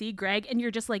when you see Greg and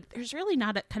you're just like, there's really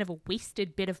not a kind of a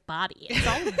wasted bit of body. It's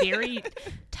all very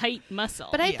tight muscle.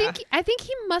 But I think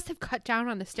he must have cut down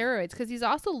on the steroids because he's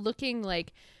also looking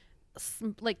like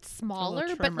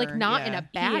smaller, but like not in a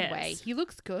bad way. He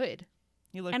looks good.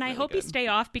 And I hope you stay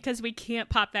off because we can't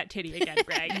pop that titty again,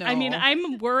 Greg. No. I mean,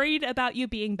 I'm worried about you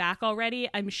being back already.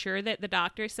 I'm sure that the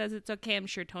doctor says it's okay. I'm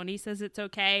sure Tony says it's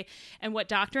okay. And what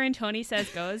Doctor and Tony says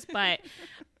goes, but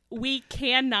we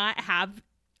cannot have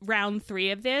round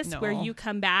 3 of this where you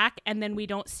come back and then we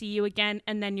don't see you again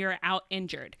and then you're out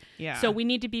injured. Yeah. So we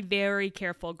need to be very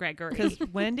careful, Gregory. Because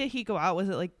when did he go out? Was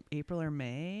it like April or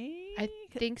May? I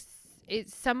think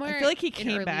it's somewhere. I feel like he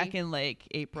came back in like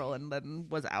April and then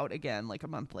was out again like a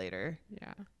month later.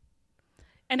 Yeah.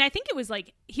 And I think it was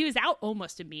like he was out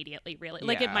almost immediately, really.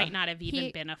 Like it might not have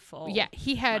even been a full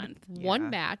he had one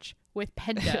match with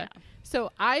Penta.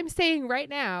 So I'm saying right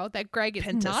now that Greg is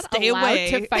not allowed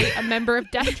to fight a member of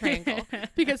Death Triangle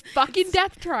because fucking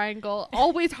Death Triangle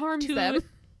always harms them.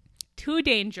 Too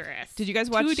dangerous. Did you guys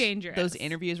watch those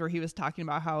interviews where he was talking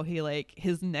about how he like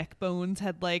his neck bones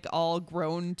had like all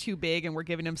grown too big and were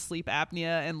giving him sleep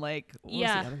apnea and like what was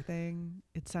the other thing?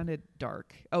 It sounded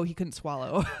dark. Oh, he couldn't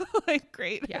swallow. Like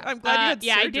great. Yeah. I'm glad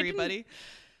you had surgery, buddy.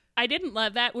 I didn't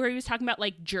love that where he was talking about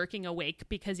like jerking awake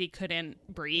because he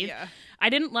couldn't breathe. Yeah. I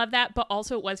didn't love that, but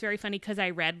also it was very funny because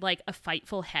I read like a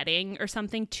Fightful heading or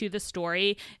something to the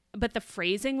story, but the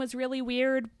phrasing was really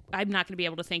weird. I'm not going to be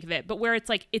able to think of it, but where it's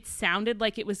like, it sounded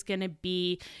like it was going to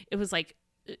be, it was like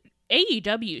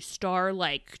AEW star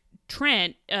like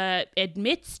Trent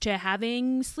admits to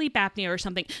having sleep apnea or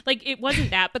something. Like it wasn't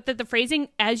that, but the phrasing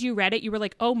as you read it, you were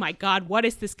like, oh my God, what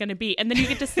is this going to be? And then you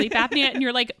get to sleep apnea and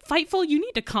you're like, Fightful, you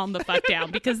need to calm the fuck down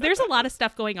because there's a lot of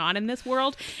stuff going on in this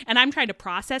world and I'm trying to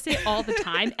process it all the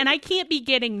time. And I can't be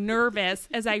getting nervous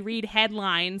as I read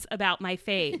headlines about my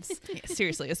faves. Yeah,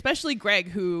 seriously, especially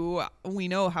Greg, who we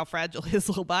know how fragile his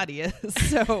little body is.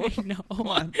 So I know. Come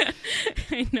on.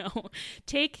 I know.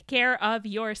 Take care of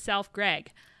yourself,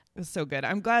 Greg. It was so good.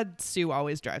 I'm glad Sue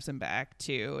always drives him back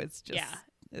too. It's just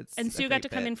and Sue got to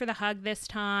come in for the hug this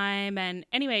time. And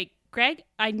anyway, Greg,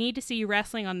 I need to see you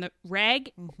wrestling on the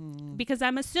reg because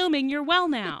I'm assuming you're well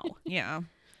now. Yeah.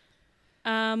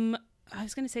 I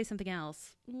was going to say something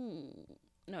else.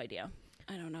 No idea.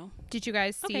 I don't know. Did you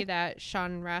guys see that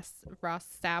Sean Ross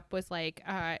Sapp was like,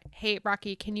 hey,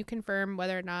 Rocky, can you confirm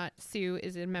whether or not Sue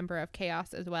is a member of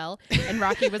Chaos as well? And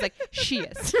Rocky was like, she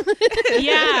is.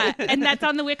 Yeah. And that's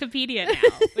on the Wikipedia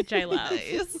now, which I love.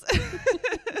 Nice.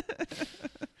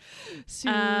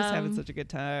 Sue's having such a good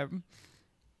time.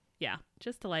 Yeah,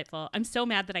 just delightful. I'm so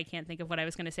mad that I can't think of what I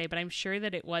was going to say, but I'm sure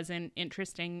that it wasn't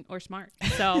interesting or smart.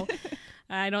 So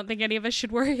I don't think any of us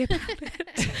should worry about it.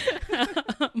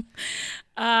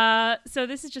 So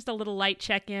this is just a little light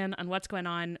check-in on what's going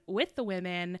on with the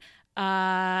women.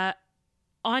 On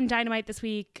Dynamite this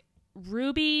week,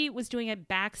 Ruby was doing a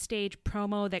backstage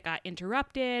promo that got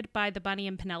interrupted by the Bunny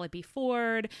and Penelope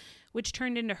Ford, which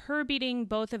turned into her beating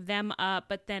both of them up,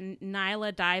 but then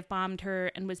Nyla dive-bombed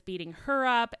her and was beating her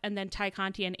up, and then Ty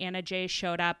Conti and Anna Jay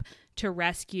showed up to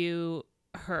rescue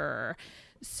her.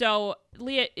 So,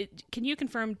 Leah, can you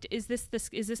confirm, is this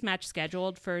match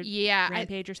scheduled for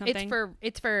Rampage or something?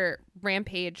 It's for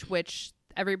Rampage, which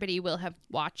everybody will have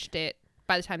watched it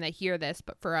by the time they hear this,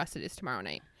 but for us it is tomorrow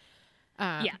night.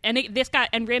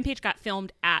 And Rampage got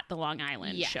filmed at the Long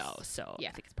Island show, so I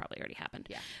think it's probably already happened.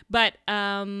 Yeah, but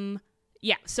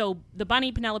so the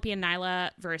Bunny, Penelope, and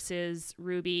Nyla versus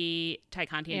Ruby, Ty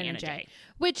Conti, and Anna Jay.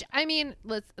 Which, I mean,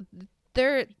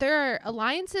 there are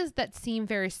alliances that seem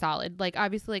very solid. Like,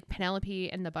 obviously, like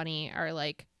Penelope and the Bunny are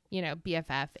like, you know,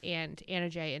 BFF, and Anna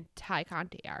Jay and Ty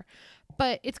Conti are.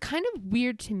 But it's kind of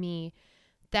weird to me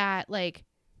that like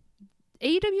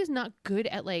AEW is not good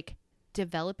at like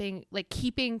developing, like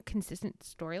keeping consistent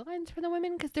storylines for the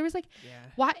women, because there was like,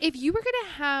 why, if you were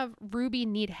gonna have Ruby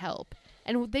need help,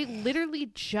 and they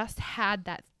literally just had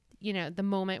that, you know, the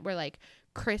moment where like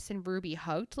Chris and Ruby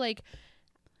hugged, like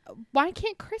why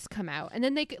can't Chris come out? And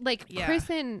then they like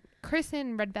Chris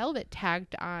and Red Velvet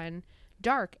tagged on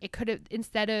Dark. It could have,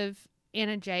 instead of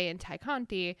Anna Jay and Ty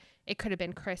Conti, it could have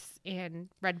been Chris and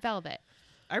Red Velvet.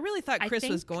 I really thought Chris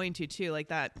was going to too. Like,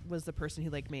 that was the person who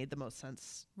like made the most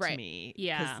sense to me.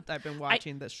 Yeah, because I've been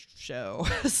watching this show,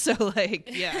 so like,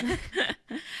 yeah.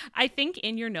 I think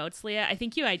in your notes, Leah, I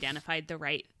think you identified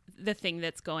the thing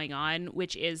that's going on,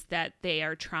 which is that they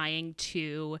are trying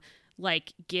to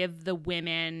like give the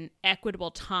women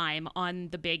equitable time on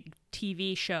the big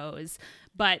TV shows,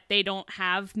 but they don't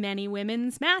have many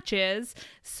women's matches.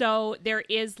 So there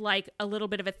is like a little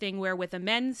bit of a thing where with a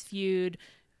men's feud,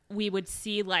 we would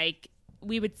see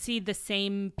the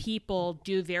same people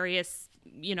do various,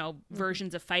 you know,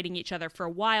 versions of fighting each other for a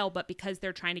while, but because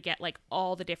they're trying to get like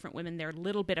all the different women their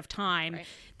little bit of time,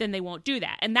 then they won't do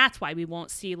that. And that's why we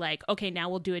won't see like, okay, now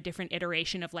we'll do a different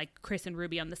iteration of like Chris and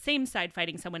Ruby on the same side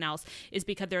fighting someone else, is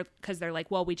because they're like,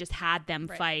 well, we just had them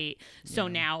fight, so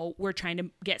now we're trying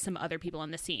to get some other people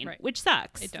on the scene, which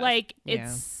sucks. It does. Like,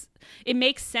 it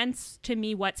makes sense to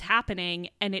me what's happening,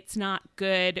 and it's not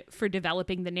good for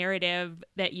developing the narrative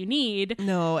that you need.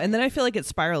 No, and then I feel like it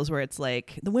spirals where it's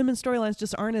like the women's storylines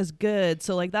just aren't as good,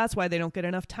 so like that's why they don't get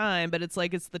enough time, but it's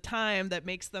like it's the time that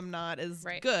makes them not as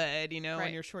good, you know,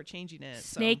 and you're shortchanging it.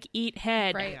 Snake eat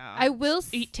head. Right. Yeah. I will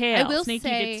eat tail. I will Snake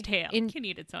say eat its tail. It can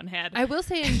eat its own head. I will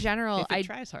say in general, if it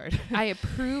tries hard. I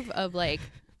approve of like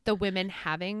the women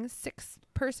having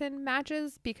 6-person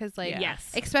matches, because like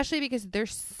especially because they're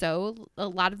a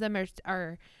lot of them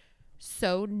are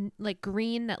so like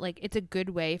green that like it's a good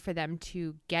way for them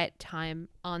to get time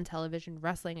on television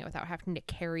wrestling it without having to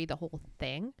carry the whole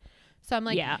thing. So I'm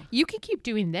like, you can keep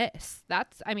doing this.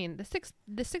 That's, I mean, the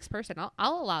six person,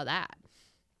 I'll allow that.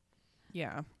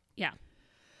 Yeah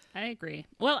I agree.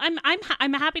 Well,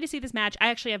 I'm happy to see this match. I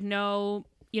actually have no,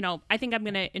 you know, I think I'm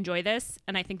going to enjoy this,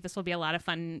 and I think this will be a lot of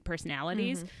fun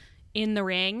personalities in the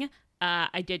ring.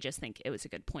 I did just think it was a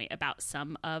good point about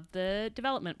some of the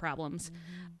development problems.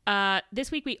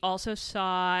 This week we also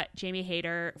saw Jamie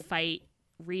Hayter fight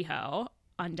Riho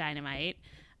on Dynamite,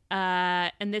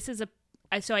 and this is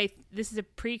a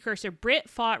precursor. Britt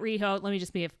fought Riho. Let me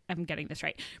just see if I'm getting this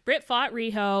right. Britt fought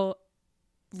Riho.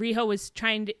 Riho was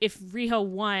trying to, if Riho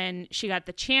won, she got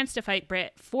the chance to fight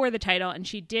Britt for the title, and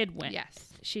she did win.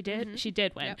 Yes. She did. She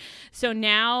did win. Yep. So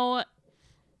now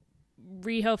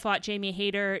Riho fought Jamie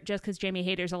Hayter just because Jamie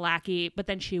Hayter's a lackey, but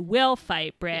then she will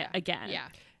fight Britt again. Yeah.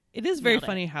 It is very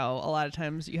funny how a lot of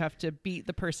times you have to beat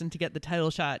the person to get the title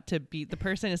shot to beat the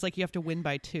person. It's like you have to win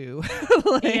by 2.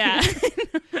 Well,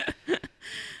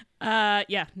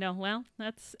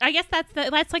 I guess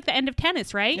that's like the end of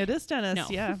tennis, right? It is tennis, no.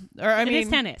 yeah. Or I mean, it is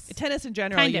tennis. Tennis in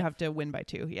general, you have to win by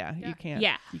 2. Yeah, you can't.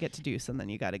 Yeah, you get to deuce, and then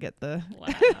you got to get the. Wow.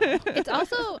 It's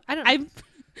also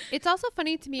it's also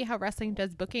funny to me how wrestling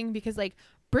does booking, because like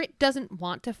Britt doesn't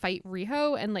want to fight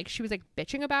Riho, and like she was like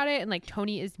bitching about it, and like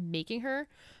Tony is making her.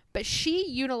 But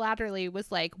she unilaterally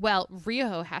was like, well,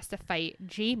 Riho has to fight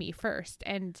Jamie first.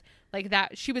 And like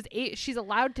that, she's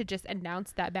allowed to just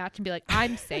announce that match and be like,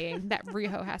 I'm saying that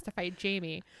Riho has to fight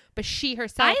Jamie. But she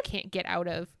herself can't get out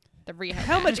of the Riho.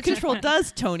 How much control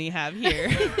does Tony have here?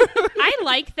 I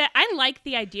like that. I like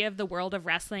the idea of the world of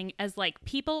wrestling as like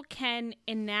people can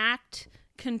enact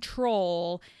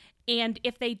control, and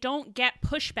if they don't get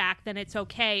pushback, then it's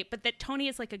okay. But that Tony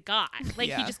is like a god. Like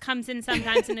he just comes in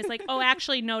sometimes and is like, oh,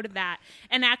 actually no to that.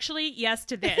 And actually yes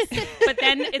to this. But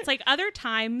then it's like other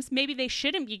times, maybe they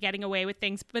shouldn't be getting away with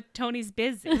things, but Tony's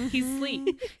busy.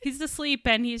 He's asleep,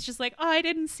 and he's just like, oh, I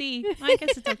didn't see. I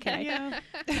guess it's okay. Yeah.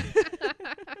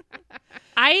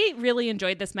 I really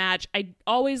enjoyed this match. I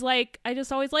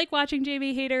just always like watching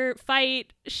Jamie Hayter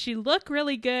fight. She looked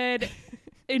really good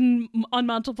on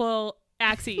multiple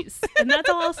axes, and that's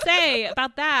all I'll say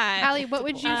about that. Allie, what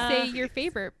would you say your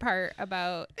favorite part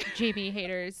about Jamie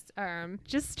Hayter's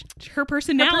just her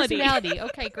personality?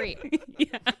 Okay, great.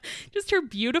 Yeah, just her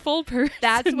beautiful personality.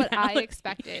 That's what I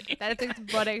expected. That is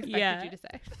what I expected you to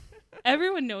say.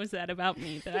 Everyone knows that about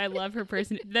me, that I love her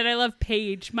person, that I love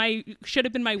Paige. Should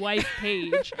have been my wife,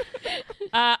 Paige.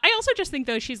 I also just think,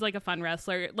 though, she's like a fun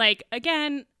wrestler. Like,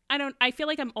 again, I feel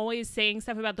like I'm always saying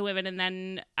stuff about the women, and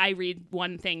then I read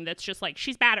one thing that's just like,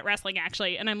 she's bad at wrestling,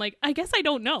 actually. And I'm like, I guess I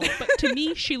don't know. But to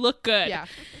me, she looked good. Yeah.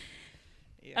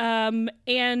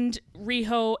 And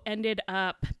Riho ended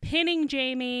up pinning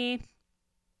Jamie.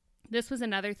 This was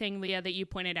another thing, Leah, that you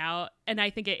pointed out, and I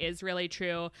think it is really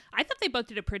true. I thought they both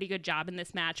did a pretty good job in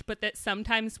this match, but that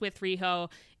sometimes with Riho,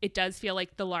 it does feel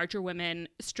like the larger women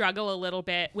struggle a little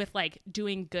bit with like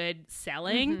doing good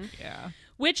selling. Mm-hmm. Yeah.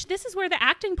 Which this is where the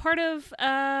acting part of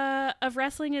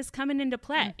wrestling is coming into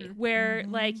play, where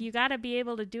like you got to be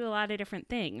able to do a lot of different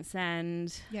things,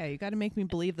 and yeah, you got to make me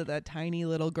believe that tiny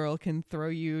little girl can throw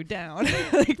you down.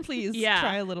 Like, please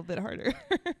try a little bit harder.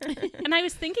 And I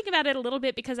was thinking about it a little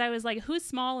bit because I was like, who's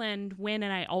small and win?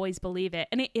 And I always believe it,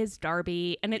 and it is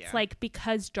Darby, and it's like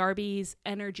because Darby's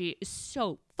energy is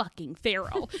so fucking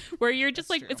feral, where you're just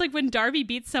like, true. It's like when Darby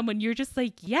beats someone, you're just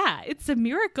like, yeah, it's a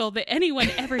miracle that anyone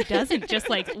ever doesn't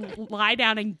just like lie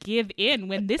down and give in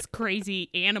when this crazy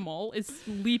animal is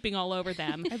leaping all over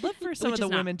them. I'd love for some of the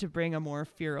women to bring a more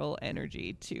feral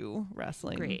energy to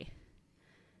wrestling. Agree.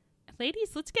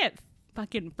 Ladies, let's get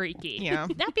fucking freaky. Yeah.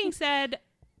 That being said,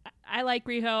 I like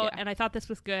Riho, and I thought this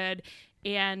was good.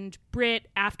 And Britt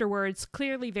afterwards,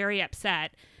 clearly very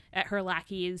upset at her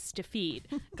lackey's defeat,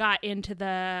 got into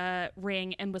the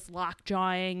ring and was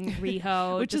lockjawing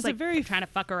Riho, which is like a very trying to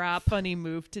fuck her up. Funny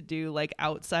move to do, like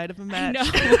outside of a match. I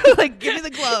know. Like, give me the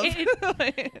glove.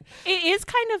 It is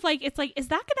kind of like, it's like, is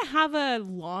that going to have a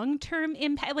long-term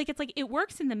impact? Like, it's like it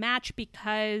works in the match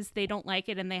because they don't like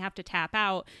it and they have to tap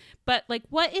out. But like,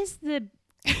 what is the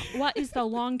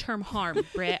long-term harm,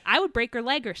 Britt? I would break her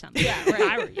leg or something. Yeah, right.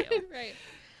 If I were you. Right.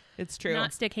 It's true.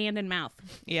 Not stick hand in mouth.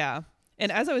 Yeah.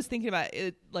 And as I was thinking about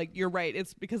it, like, you're right,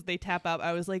 it's because they tap out.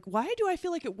 I was like, why do I feel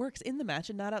like it works in the match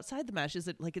and not outside the match? Is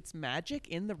it like it's magic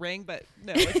in the ring? But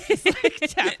no, it's just like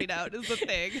tapping out is the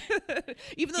thing.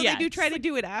 Even though they do try to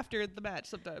do it after the match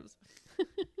sometimes.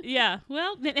 Yeah,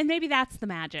 well, and maybe that's the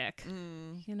magic,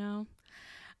 you know?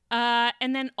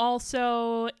 And then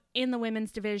also in the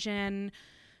women's division,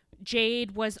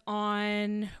 Jade was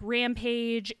on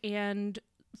Rampage, and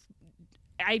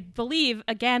I believe,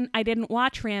 again, I didn't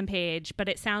watch Rampage, but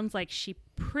it sounds like she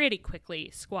pretty quickly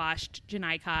squashed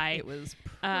Janai Kai. It was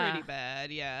pretty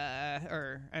bad, yeah.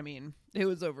 Or, I mean, it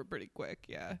was over pretty quick,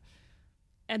 yeah.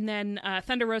 And then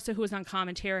Thunder Rosa, who was on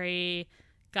commentary,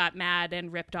 got mad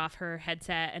and ripped off her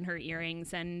headset and her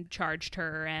earrings and charged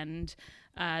her, and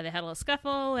they had a little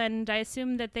scuffle, and I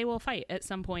assume that they will fight at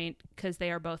some point because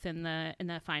they are both in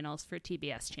the finals for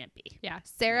TBS Champy. Yeah,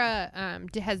 Sarah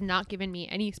has not given me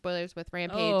any spoilers with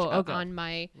Rampage on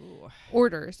my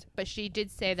orders, but she did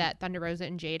say that Thunder Rosa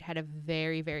and Jade had a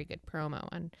very, very good promo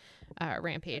on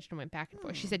Rampage and went back and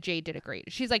forth. She said Jade did a great.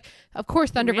 She's like, of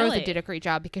course Thunder Rosa did a great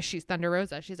job because she's Thunder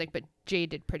Rosa. She's like, but Jade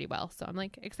did pretty well, so I'm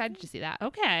like excited to see that.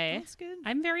 Okay, that's good.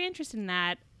 I'm very interested in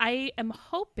that. I am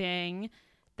hoping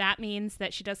that means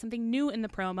that she does something new in the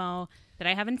promo that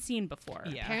I haven't seen before.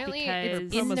 Yeah. Apparently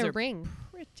it's in the ring.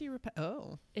 It's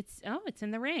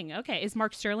in the ring. Okay. Is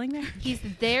Mark Sterling there? He's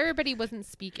there, but he wasn't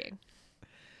speaking.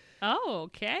 Oh,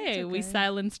 okay. We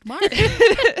silenced Mark.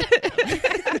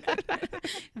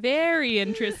 Very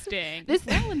interesting.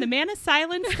 When the man is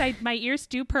silenced, my ears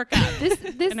do perk up.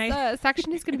 This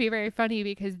section is going to be very funny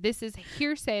because this is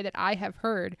hearsay that I have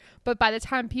heard. But by the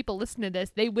time people listen to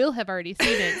this, they will have already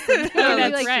seen it. So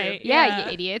that's like, right. Yeah,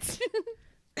 you idiots.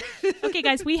 Okay,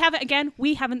 guys, we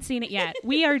haven't seen it yet.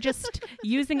 We are just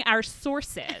using our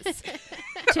sources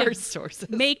to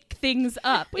make things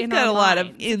up. We've got a lot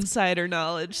of insider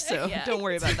knowledge, so don't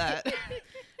worry about that.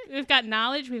 We've got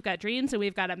knowledge, we've got dreams, and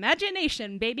we've got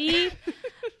imagination, baby.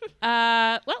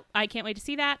 Well, I can't wait to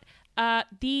see that.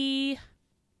 The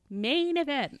main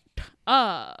event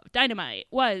of Dynamite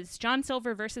was John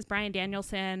Silver versus Bryan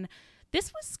Danielson.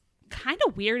 This was kind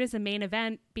of weird as a main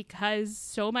event because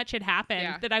so much had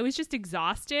happened that I was just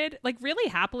exhausted, like really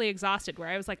happily exhausted, where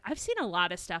I was like, I've seen a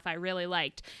lot of stuff I really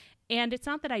liked. And it's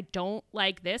not that I don't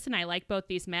like this and I like both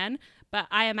these men, but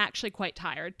I am actually quite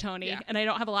tired, Tony, and I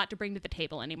don't have a lot to bring to the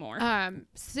table anymore.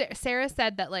 Sarah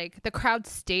said that like the crowd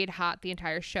stayed hot the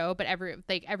entire show, but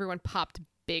everyone popped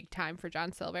big time for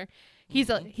John Silver. He's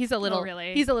a little Long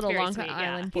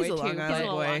Island boy too. He's a Long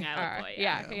Island boy.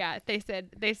 Yeah.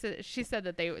 She said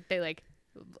that they like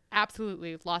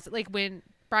absolutely lost it. Like when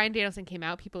Bryan Danielson came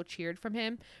out, people cheered for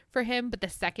him, but the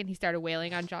second he started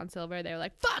wailing on John Silver, they were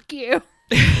like, "Fuck you."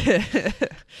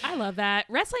 I love that.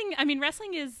 Wrestling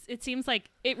is, it seems like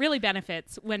it really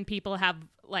benefits when people have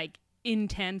like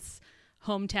intense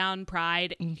hometown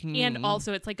pride, and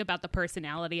also it's like about the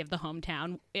personality of the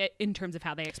hometown in terms of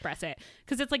how they express it,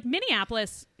 because it's like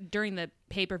Minneapolis during the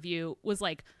pay-per-view was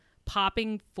like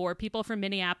popping for people from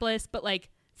Minneapolis, but like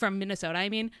from Minnesota, I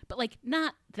mean, but like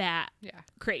not that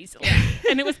crazy.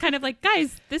 And it was kind of like,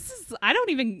 guys, I don't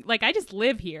even like, I just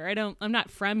live here. I'm not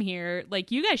from here.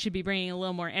 Like, you guys should be bringing a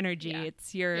little more energy.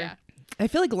 It's your I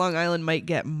feel like Long Island might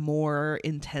get more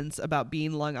intense about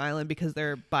being Long Island because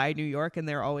they're by New York and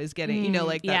they're always getting, you know,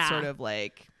 like that sort of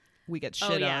like, we get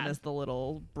shit on as the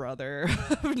little brother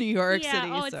of New York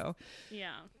City. So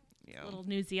little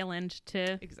New Zealand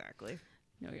to exactly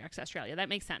New York's Australia. That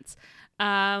makes sense. Well,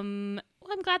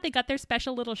 I'm glad they got their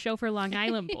special little show for Long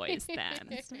Island boys then.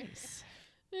 That's nice.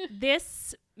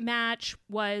 This match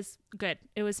was good.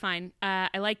 It was fine.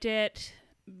 I liked it.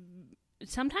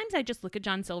 Sometimes I just look at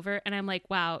John Silver and I'm like,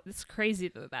 wow, it's crazy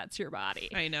that that's your body.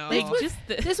 I know. Like,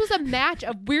 this was a match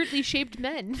of weirdly shaped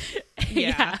men.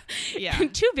 Yeah.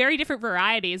 Two very different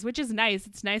varieties, which is nice.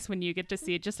 It's nice when you get to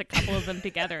see just a couple of them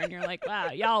together and you're like, wow,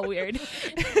 y'all weird.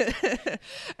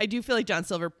 I do feel like John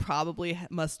Silver probably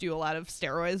must do a lot of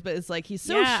steroids, but it's like he's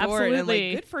so short absolutely. and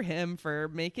like good for him for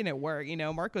making it work. You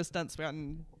know, Marco Stunt's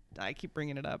gotten, I keep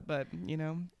bringing it up, but you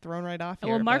know, thrown right off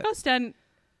here. Well, Marco Stunt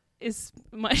is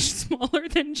much smaller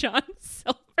than John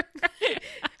Silver.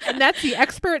 And that's the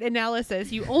expert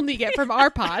analysis you only get from our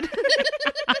pod.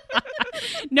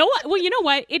 No, well, you know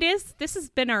what? This has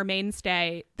been our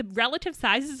mainstay. The relative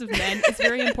sizes of men is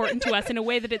very important to us in a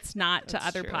way that it's not to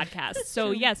other podcasts.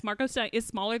 So yes, Marco Stunt is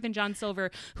smaller than John Silver,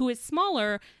 who is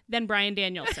smaller than Bryan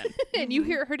Danielson. And you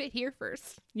heard it here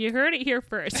first. You heard it here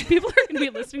first. People are going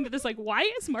to be listening to this like, why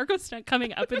is Marco Stunt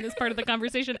coming up in this part of the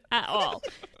conversation at all?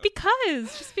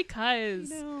 Just because.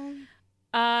 No.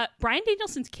 Bryan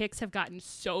Danielson's kicks have gotten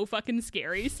so fucking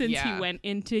scary since he went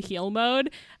into heel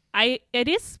mode.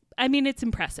 It's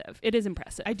impressive. It is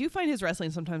impressive. I do find his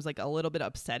wrestling sometimes like a little bit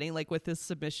upsetting, like with his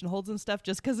submission holds and stuff,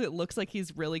 just because it looks like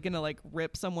he's really gonna like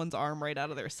rip someone's arm right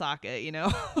out of their socket, you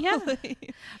know? Yeah.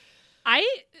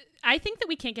 I think that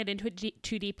we can't get into it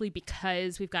too deeply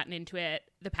because we've gotten into it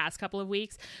the past couple of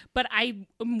weeks, but I'm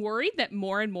worried that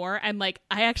more and more I'm like,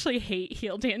 I actually hate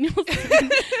heel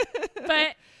Danielson.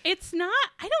 But it's not,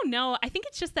 I don't know. I think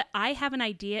it's just that I have an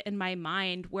idea in my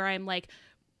mind where I'm like,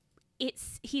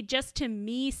 he just to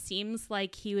me seems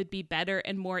like he would be better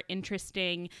and more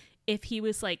interesting if he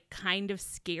was like kind of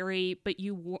scary, but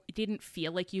you didn't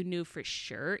feel like you knew for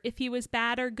sure if he was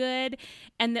bad or good.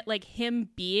 And that like him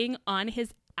being on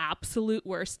his absolute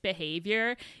worst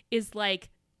behavior is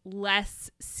like less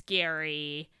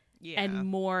scary and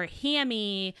more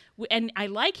hammy. And I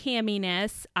like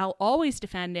hamminess. I'll always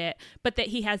defend it, but that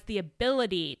he has the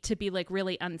ability to be like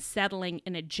really unsettling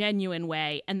in a genuine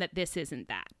way, and that this isn't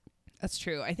that. That's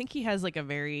true. I think he has like a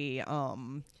very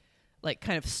like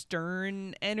kind of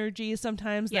stern energy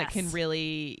sometimes that can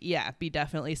really be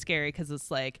definitely scary, because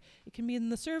it's like it can be in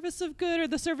the service of good or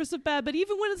the service of bad, but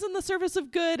even when it's in the service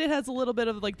of good, it has a little bit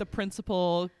of like the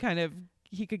principle kind of,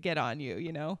 he could get on you,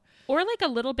 you know, or like a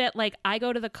little bit like I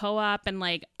go to the co-op and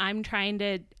like I'm trying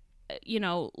to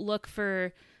look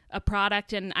for a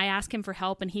product and I ask him for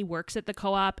help and he works at the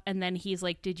co-op, and then he's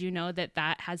like, did you know that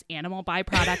has animal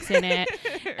byproducts in it?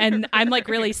 And I'm like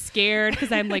really scared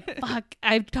because I'm like, fuck,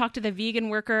 I've talked to the vegan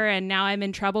worker and now I'm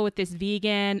in trouble with this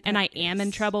vegan, and I am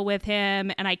in trouble with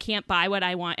him, and I can't buy what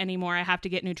I want anymore. I have to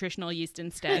get nutritional yeast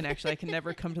instead. And actually I can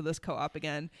never come to this co-op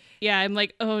again. Yeah, I'm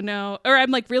like, oh no. Or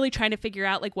I'm like really trying to figure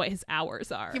out like what his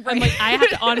hours are. I'm like, I have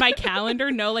to on my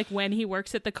calendar know like when he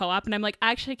works at the co-op, and I'm like,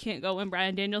 I actually can't go when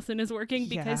Bryan Danielson is working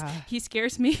because he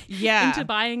scares me into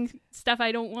buying stuff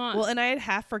I don't want. Well, and I had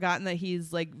half forgotten that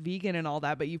he's like vegan and all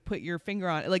that, but you put your finger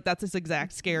on it. Like that's this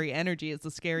exact scary energy. It's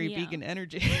a scary vegan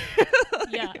energy.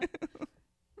 Yeah.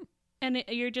 And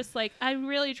you're just like, I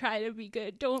really try to be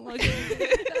good. Don't look at me like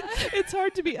that. It's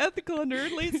hard to be ethical under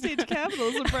late stage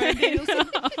capitalism, Bryan Danielson.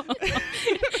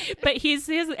 But his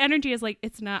energy is like,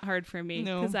 it's not hard for me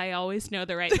because I always know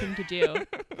the right thing to do.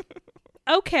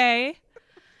 Okay.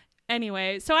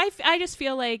 Anyway, so I just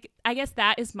feel like, I guess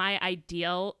that is my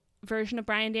ideal version of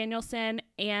Bryan Danielson,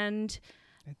 and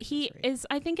he is,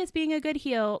 I think, is being a good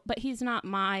heel, but he's not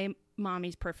my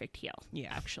mommy's perfect heel.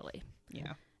 Yeah, actually.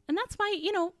 Yeah. And that's why,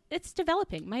 it's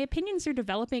developing. My opinions are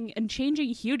developing and changing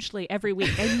hugely every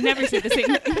week. I never say the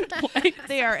same thing twice.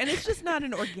 They are. And it's just not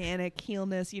an organic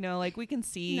heelness, like we can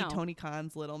see Tony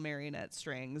Khan's little marionette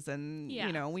strings and,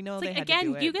 we know it's they like, had again,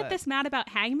 to do it. you get this mad about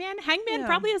Hangman. Hangman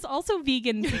probably is also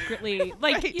vegan secretly.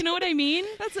 Like, right. You know what I mean?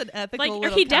 That's an ethical or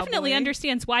he definitely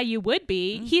understands why you would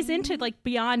be. Mm-hmm. He's into like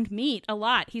Beyond Meat a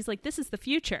lot. He's like, this is the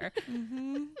future.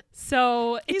 Mm-hmm.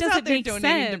 So it doesn't make sense. He's out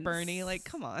there donating to Bernie. Like,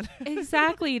 come on.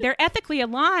 Exactly. They're ethically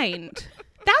aligned.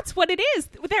 That's what it is.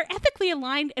 They're ethically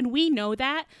aligned, and we know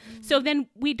that. Mm-hmm. So then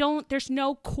there's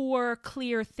no core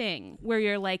clear thing where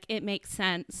you're like, it makes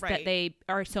sense that they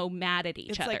are so mad at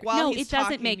each other. Like, while he's it doesn't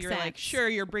talking, make you're sense. Like, sure,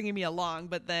 you're bringing me along,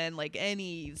 but then like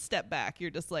any step back,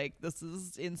 you're just like, this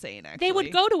is insane, actually. They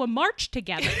would go to a march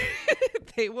together.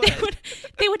 They would.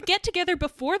 They would get together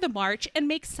before the march and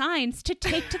make signs to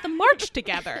take to the march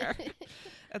together.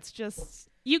 That's just...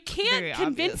 You can't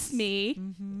convince me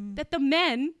that the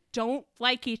men don't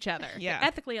like each other. Yeah. They're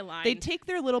ethically aligned. They take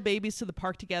their little babies to the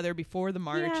park together before the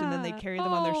march, and then they carry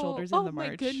them on their shoulders in the march.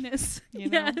 Oh, my goodness.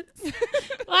 Yes. Well,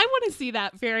 I want to see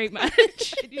that very much.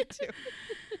 I do too.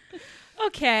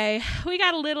 Okay. We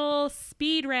got a little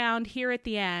speed round here at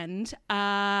the end.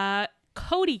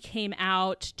 Cody came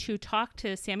out to talk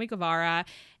to Sammy Guevara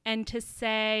and to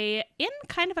say, in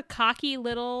kind of a cocky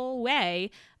little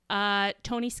way,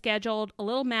 Tony scheduled a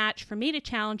little match for me to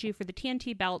challenge you for the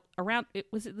TNT belt around.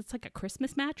 It's like a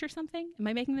Christmas match or something. Am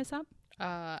I making this up?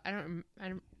 I don't.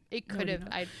 It could have.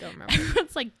 I don't remember.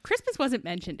 It's like Christmas wasn't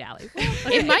mentioned, Allie.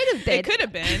 Okay. It might have been. It could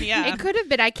have been. Yeah, it could have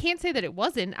been. I can't say that it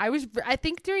wasn't. I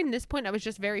think during this point, I was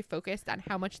just very focused on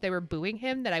how much they were booing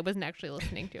him that I wasn't actually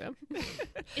listening to him.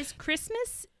 Is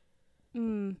Christmas?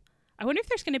 I wonder if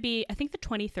there's going to be. I think the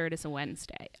 23rd is a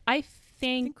Wednesday. I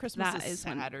think Christmas is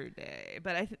Saturday,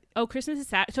 but Christmas is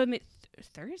Saturday. So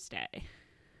Thursday.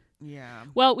 Yeah.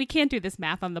 Well, we can't do this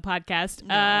math on the podcast.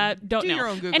 No. Don't do know. Your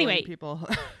own Googling, anyway, people.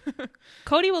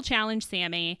 Cody will challenge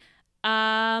Sammy.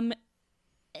 And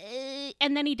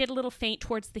then he did a little feint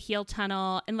towards the heel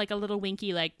tunnel and like a little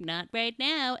winky, like not right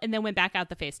now, and then went back out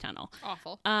the face tunnel.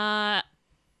 Awful.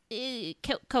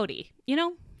 Cody,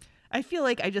 I feel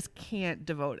like I just can't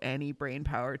devote any brain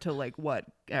power to like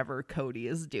whatever Cody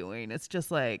is doing. It's just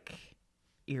like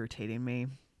irritating me.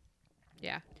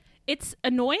 Yeah. It's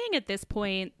annoying at this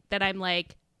point that I'm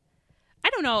like, I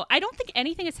don't know. I don't think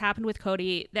anything has happened with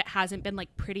Cody that hasn't been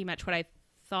like pretty much what I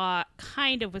thought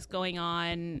kind of was going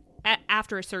on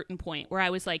after a certain point where I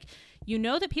was like,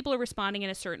 that people are responding in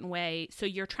a certain way. So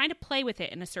you're trying to play with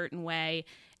it in a certain way.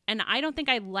 And I don't think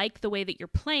I like the way that you're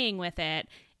playing with it.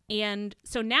 And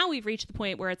so now we've reached the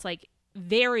point where it's like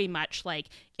very much like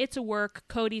it's a work.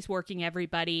 Cody's working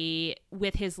everybody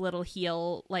with his little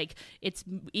heel. Like it's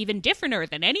even differenter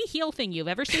than any heel thing you've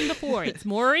ever seen before. It's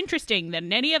more interesting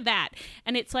than any of that.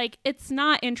 And it's like, it's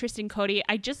not interesting, Cody.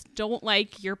 I just don't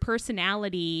like your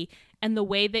personality and the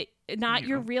way that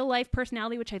your real life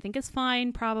personality, which I think is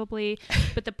fine probably,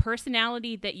 but the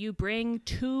personality that you bring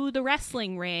to the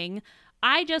wrestling ring,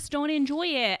 I just don't enjoy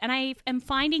it. And I am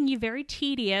finding you very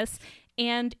tedious.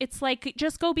 And it's like,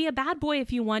 just go be a bad boy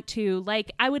if you want to.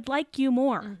 Like, I would like you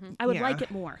more. Mm-hmm. I would like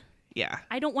it more. Yeah.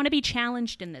 I don't want to be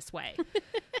challenged in this way.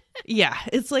 Yeah.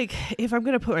 It's like, if I'm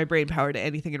going to put my brain power to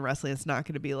anything in wrestling, it's not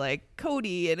going to be like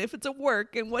Cody. And if it's a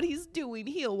work and what he's doing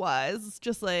heel-wise, it's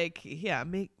just like, yeah,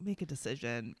 make a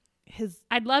decision.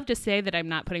 I'd love to say that I'm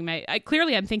not putting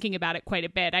clearly I'm thinking about it quite a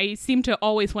bit. I seem to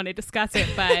always want to discuss it,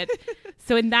 but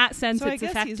so in that sense it's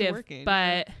effective, working,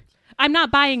 but I'm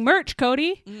not buying merch,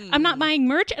 Cody. I'm not buying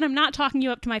merch, and I'm not talking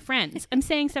you up to my friends. I'm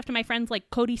saying stuff to my friends like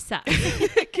Cody sucks.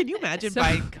 Can you imagine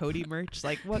buying Cody merch?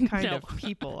 Like what kind of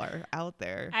people are out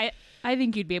there? I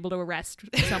think you'd be able to arrest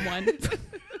someone.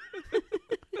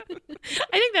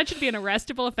 I think that should be an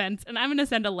arrestable offense, and I'm going to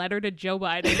send a letter to Joe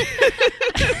Biden.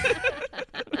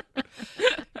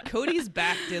 Cody's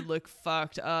back did look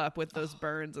fucked up with those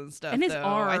burns and stuff. And his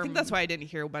arm. I think that's why I didn't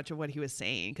hear much of what he was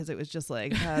saying, because it was just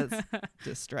like, that's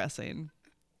distressing.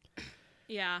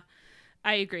 Yeah,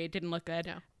 I agree. It didn't look good.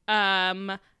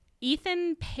 No.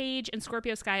 Ethan Page and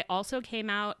Scorpio Sky also came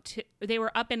out. They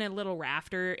were up in a little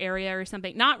rafter area or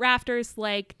something. Not rafters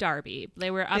like Darby.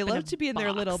 They were up. They in love to be in box.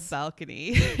 Their little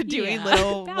balcony doing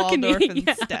little Waldorf and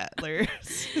Statler's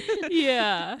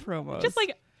promos. Just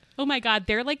like, oh my God,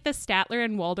 they're like the Statler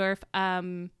and Waldorf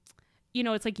you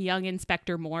know, it's like young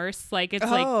Inspector Morse. Like, it's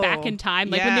like back in time,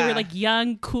 like when they were like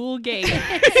young, cool gay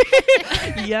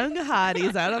guys. Young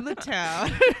hotties out on the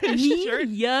town.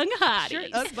 Young hotties. Shirt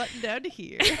unbuttoned down to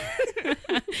here.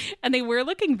 And they were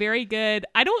looking very good.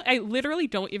 I literally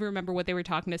don't even remember what they were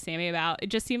talking to Sammy about. It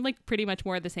just seemed like pretty much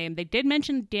more of the same. They did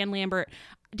mention Dan Lambert.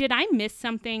 Did I miss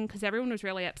something? Because everyone was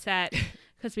really upset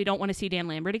because we don't want to see Dan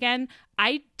Lambert again.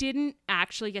 I didn't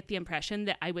actually get the impression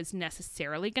that I was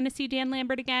necessarily going to see Dan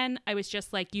Lambert again. I was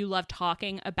just like, you love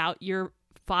talking about your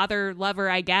father lover,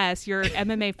 I guess, your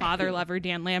MMA father lover,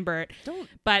 Dan Lambert. Don't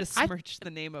besmirch the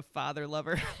name of father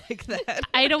lover like that.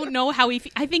 I don't know how I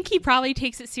think he probably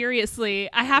takes it seriously.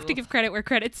 I have to give credit where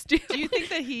credit's due. Do you think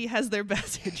that he has their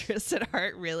best interests at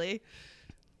heart, really?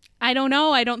 I don't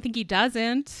know. I don't think he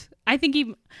doesn't.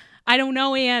 I don't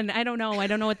know, Anne. I don't know. I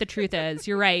don't know what the truth is.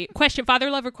 You're right.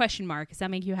 Father lover question mark. Does that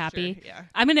make you happy? Sure, yeah.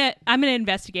 I'm gonna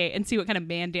investigate and see what kind of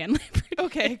man Dan Lambert is.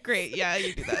 Okay, great. Yeah,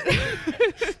 you do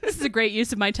that. This is a great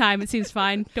use of my time. It seems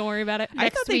fine. Don't worry about it. I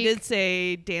thought they did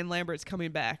say Dan Lambert's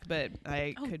coming back, but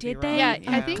I could be wrong. They? Yeah,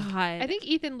 Oh, I think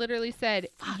Ethan literally said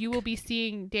you will be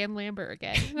seeing Dan Lambert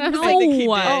again. No. I think he did.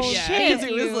 Oh, yeah, shit. because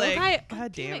it was like,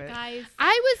 God damn it, guys.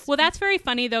 Well, that's very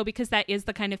funny though, because that is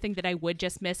the kind of thing that I would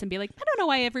just miss and be like, I don't know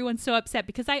why everyone's so upset,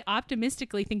 because I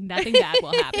optimistically think nothing bad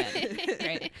will happen.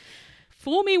 Right?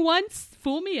 Fool me once,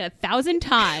 fool me 1,000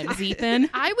 times, Ethan.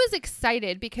 I was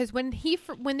excited because when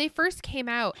they first came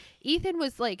out, Ethan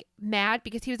was like mad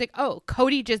because he was like, "Oh,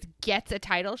 Cody just gets a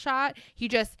title shot. He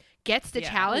just gets the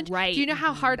challenge." Right. Do you know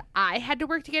how hard I had to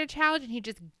work to get a challenge, and he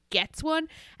just gets one?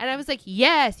 And I was like,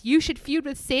 "Yes, you should feud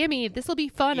with Sammy. This will be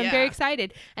fun. I'm very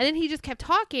excited." And then he just kept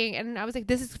talking, and I was like,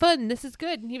 "This is fun. This is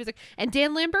good." And he was like, "And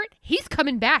Dan Lambert, he's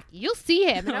coming back. You'll see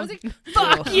him." And I was like,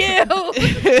 "Fuck you."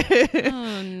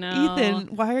 Oh no,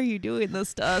 Ethan, why are you doing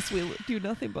this to us? We do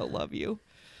nothing but love you.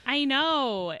 I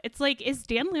know. It's like, is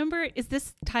Dan Lambert, is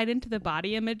this tied into the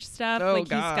body image stuff? Oh, like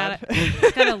God.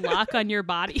 He's got a lock on your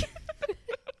body.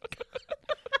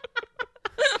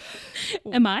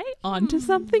 Am I onto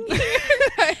something?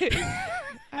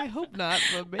 I hope not,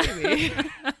 but maybe.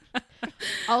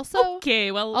 Also,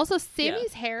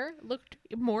 Sammy's hair looked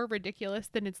more ridiculous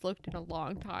than it's looked in a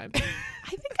long time. I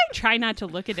think I try not to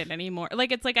look at it anymore.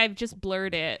 Like, it's like I've just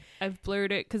blurred it. I've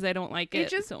blurred it because I don't like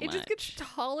it so much. It just gets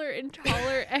taller and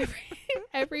taller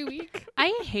every week.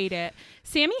 I hate it.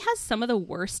 Sammy has some of the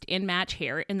worst in-match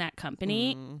hair in that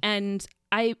company, and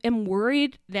I am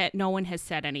worried that no one has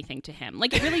said anything to him.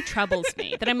 Like, it really troubles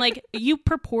me that I'm like, you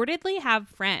purportedly have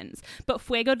friends, but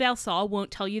Fuego del Sol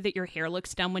won't tell you that your hair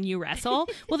looks dumb when you wrestle.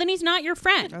 Well, then he's not your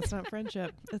friend. That's not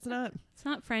friendship. It's not. It's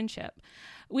not friendship.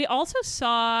 We also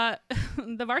saw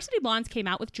the Varsity Blonds came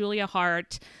out with Julia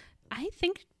Hart, I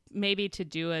think maybe to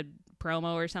do a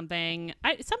promo or something.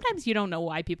 Sometimes you don't know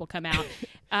why people come out.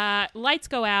 Lights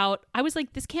go out. I was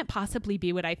like, this can't possibly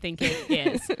be what I think it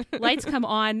is. Lights come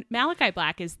on. Malakai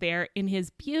Black is there in his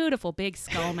beautiful big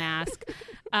skull mask.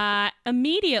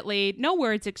 Immediately, no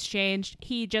words exchanged.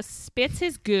 He just spits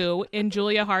his goo in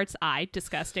Julia Hart's eye.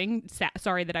 Disgusting.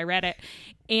 Sorry that I read it.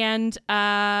 And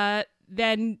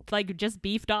then like just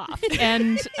beefed off.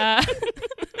 And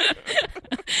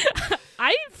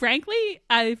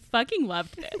I fucking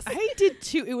loved this. I did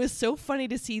too. It was so funny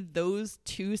to see those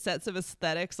two sets of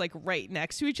aesthetics like right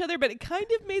next to each other, but it kind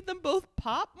of made them both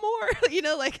pop more. You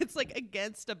know, like it's like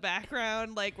against a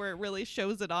background, like where it really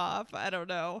shows it off. I don't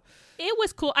know. It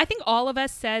was cool. I think all of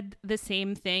us said the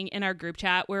same thing in our group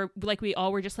chat where like we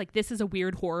all were just like, this is a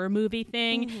weird horror movie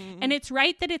thing. Mm-hmm. And it's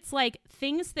right that it's like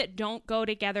things that don't go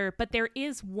together, but there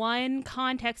is one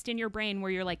context in your brain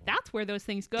where you're like, that's where those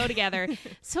things go together.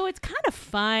 So it's kind of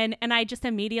fun. And I just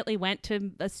immediately went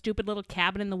to a stupid little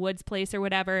cabin in the woods place or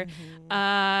whatever.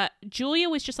 Mm-hmm. Julia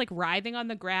was just like writhing on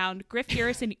the ground. Griff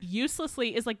Garrison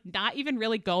uselessly is like not even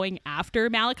really going after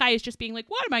Malakai, is just being like,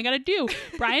 what am I going to do?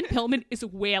 Brian Pillman is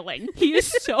wailing. He is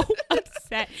so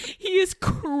upset. He is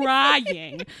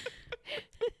crying.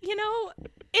 You know,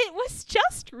 it was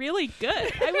just really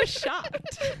good. I was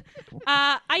shocked.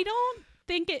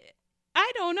 I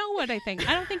don't know what I think.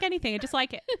 I don't think anything. I just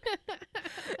like it.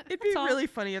 It'd be really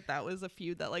funny if that was a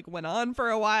feud that like went on for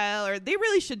a while, or they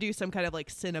really should do some kind of like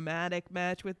cinematic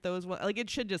match with those one. Like it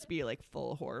should just be like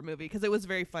full horror movie, because it was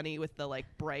very funny with the like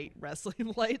bright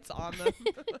wrestling lights on them.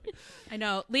 I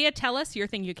know. Leah, tell us your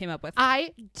thing you came up with.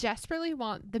 I desperately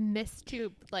want the mist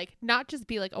to like not just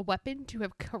be like a weapon to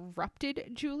have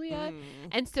corrupted Julia.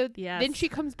 And so then she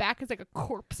comes back as like a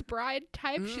corpse bride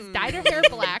type. She's dyed her hair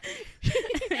black.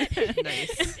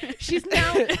 Nice. She's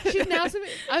now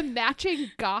a matching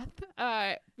goth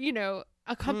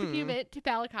accompaniment to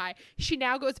Malakai. She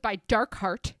now goes by Dark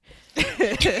Heart.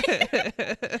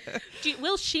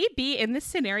 Will she be in this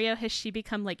scenario? Has she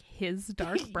become like his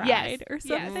dark bride Yes. or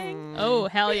something? Yes. Oh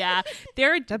hell yeah!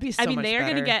 That'd be so much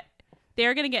better.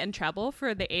 They're gonna get in trouble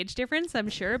for the age difference, I'm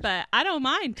sure, but I don't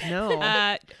mind.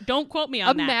 No. Don't quote me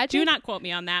on that. Do not quote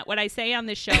me on that. What I say on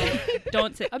this show,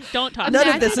 don't talk. None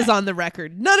of this is on the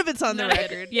record. None of it's on the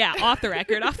record. Yeah, off the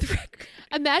record. Off the record.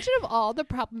 Imagine if all the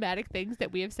problematic things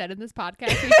that we have said in this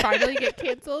podcast we finally get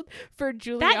canceled for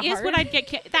Julia Hart. That is what I'd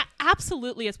get. That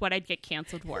absolutely is what I'd get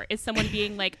canceled for. Is someone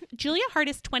being like, Julia Hart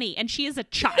is 20 and she is a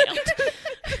child.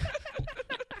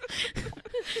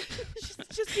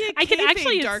 Just be a I can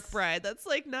actually dark bride. That's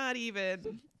like not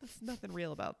even. There's nothing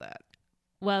real about that.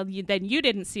 Well, then you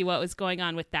didn't see what was going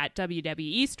on with that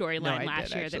WWE storyline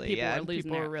last year that people were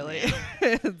losing. People were really.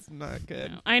 It's not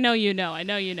good. No, I know you know.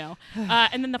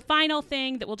 And then the final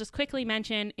thing that we'll just quickly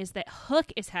mention is that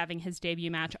Hook is having his debut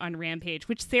match on Rampage,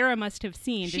 which Sarah must have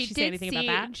seen. Did she say anything about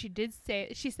that? She did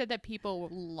say. She said that people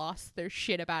lost their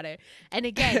shit about it. And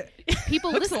again,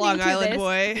 people Hook's listening a Long to Island this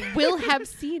boy. will have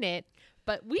seen it,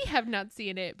 but we have not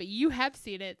seen it. But you have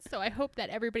seen it, so I hope that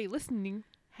everybody listening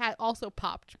also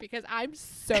popped because I'm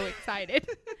so excited.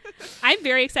 I'm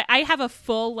very excited. I have a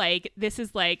full this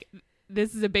is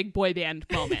a big boy band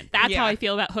moment. That's how I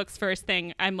feel about Hook's first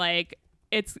thing. I'm like,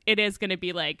 it is gonna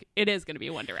be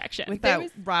One Direction with that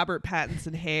Robert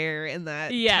Pattinson hair and that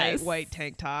tight white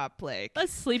tank top, like a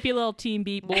sleepy little Teen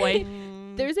Beat boy.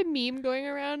 There's a meme going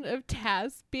around of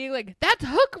Taz being like, "That's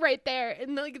Hook right there,"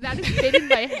 and like that has been in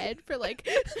my head for like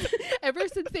ever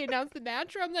since they announced the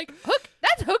match. Where I'm like, "Hook,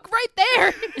 that's Hook right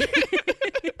there."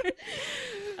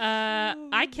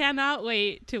 I cannot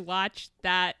wait to watch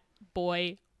that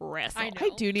boy wrestle.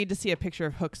 I do need to see a picture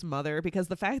of Hook's mother because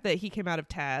the fact that he came out of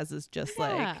Taz is just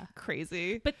like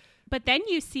crazy. But then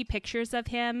you see pictures of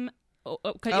him.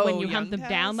 When you hunt them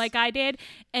down like I did,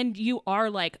 and you are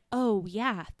like, oh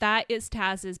yeah, that is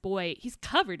Taz's boy. He's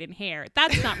covered in hair.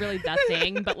 That's not really the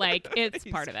thing, but like it's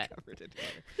part of it.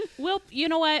 Well, you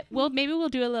know what? Maybe we'll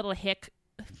do a little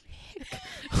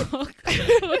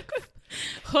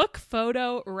Hook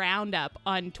photo roundup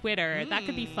on Twitter. That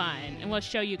could be fun, and we'll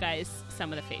show you guys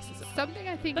some of the faces of something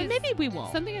I think, but maybe we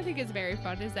won't. Something I think is very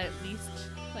fun is that at least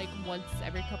like once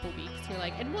every couple weeks we're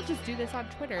like, and we'll just do this on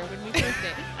Twitter when we post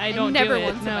it. I don't never do it.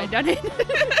 once have I done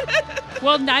it.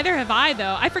 Well, neither have I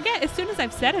though. I forget as soon as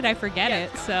I've said it. I forget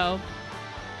it. So,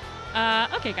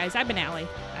 okay, guys. I've been Allie.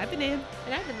 I've been Ann.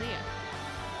 And I've been Leah.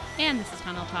 And this is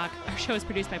Tunnel Talk. Our show is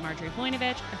produced by Marjorie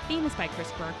Vojnovich. Our theme is by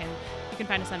Chris Borkin. You can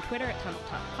find us on Twitter at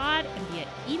TunnelTalkPod and via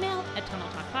email at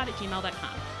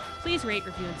TunnelTalkPod@gmail.com. Please rate,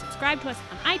 review, and subscribe to us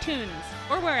on iTunes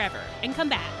or wherever, and come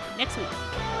back next week.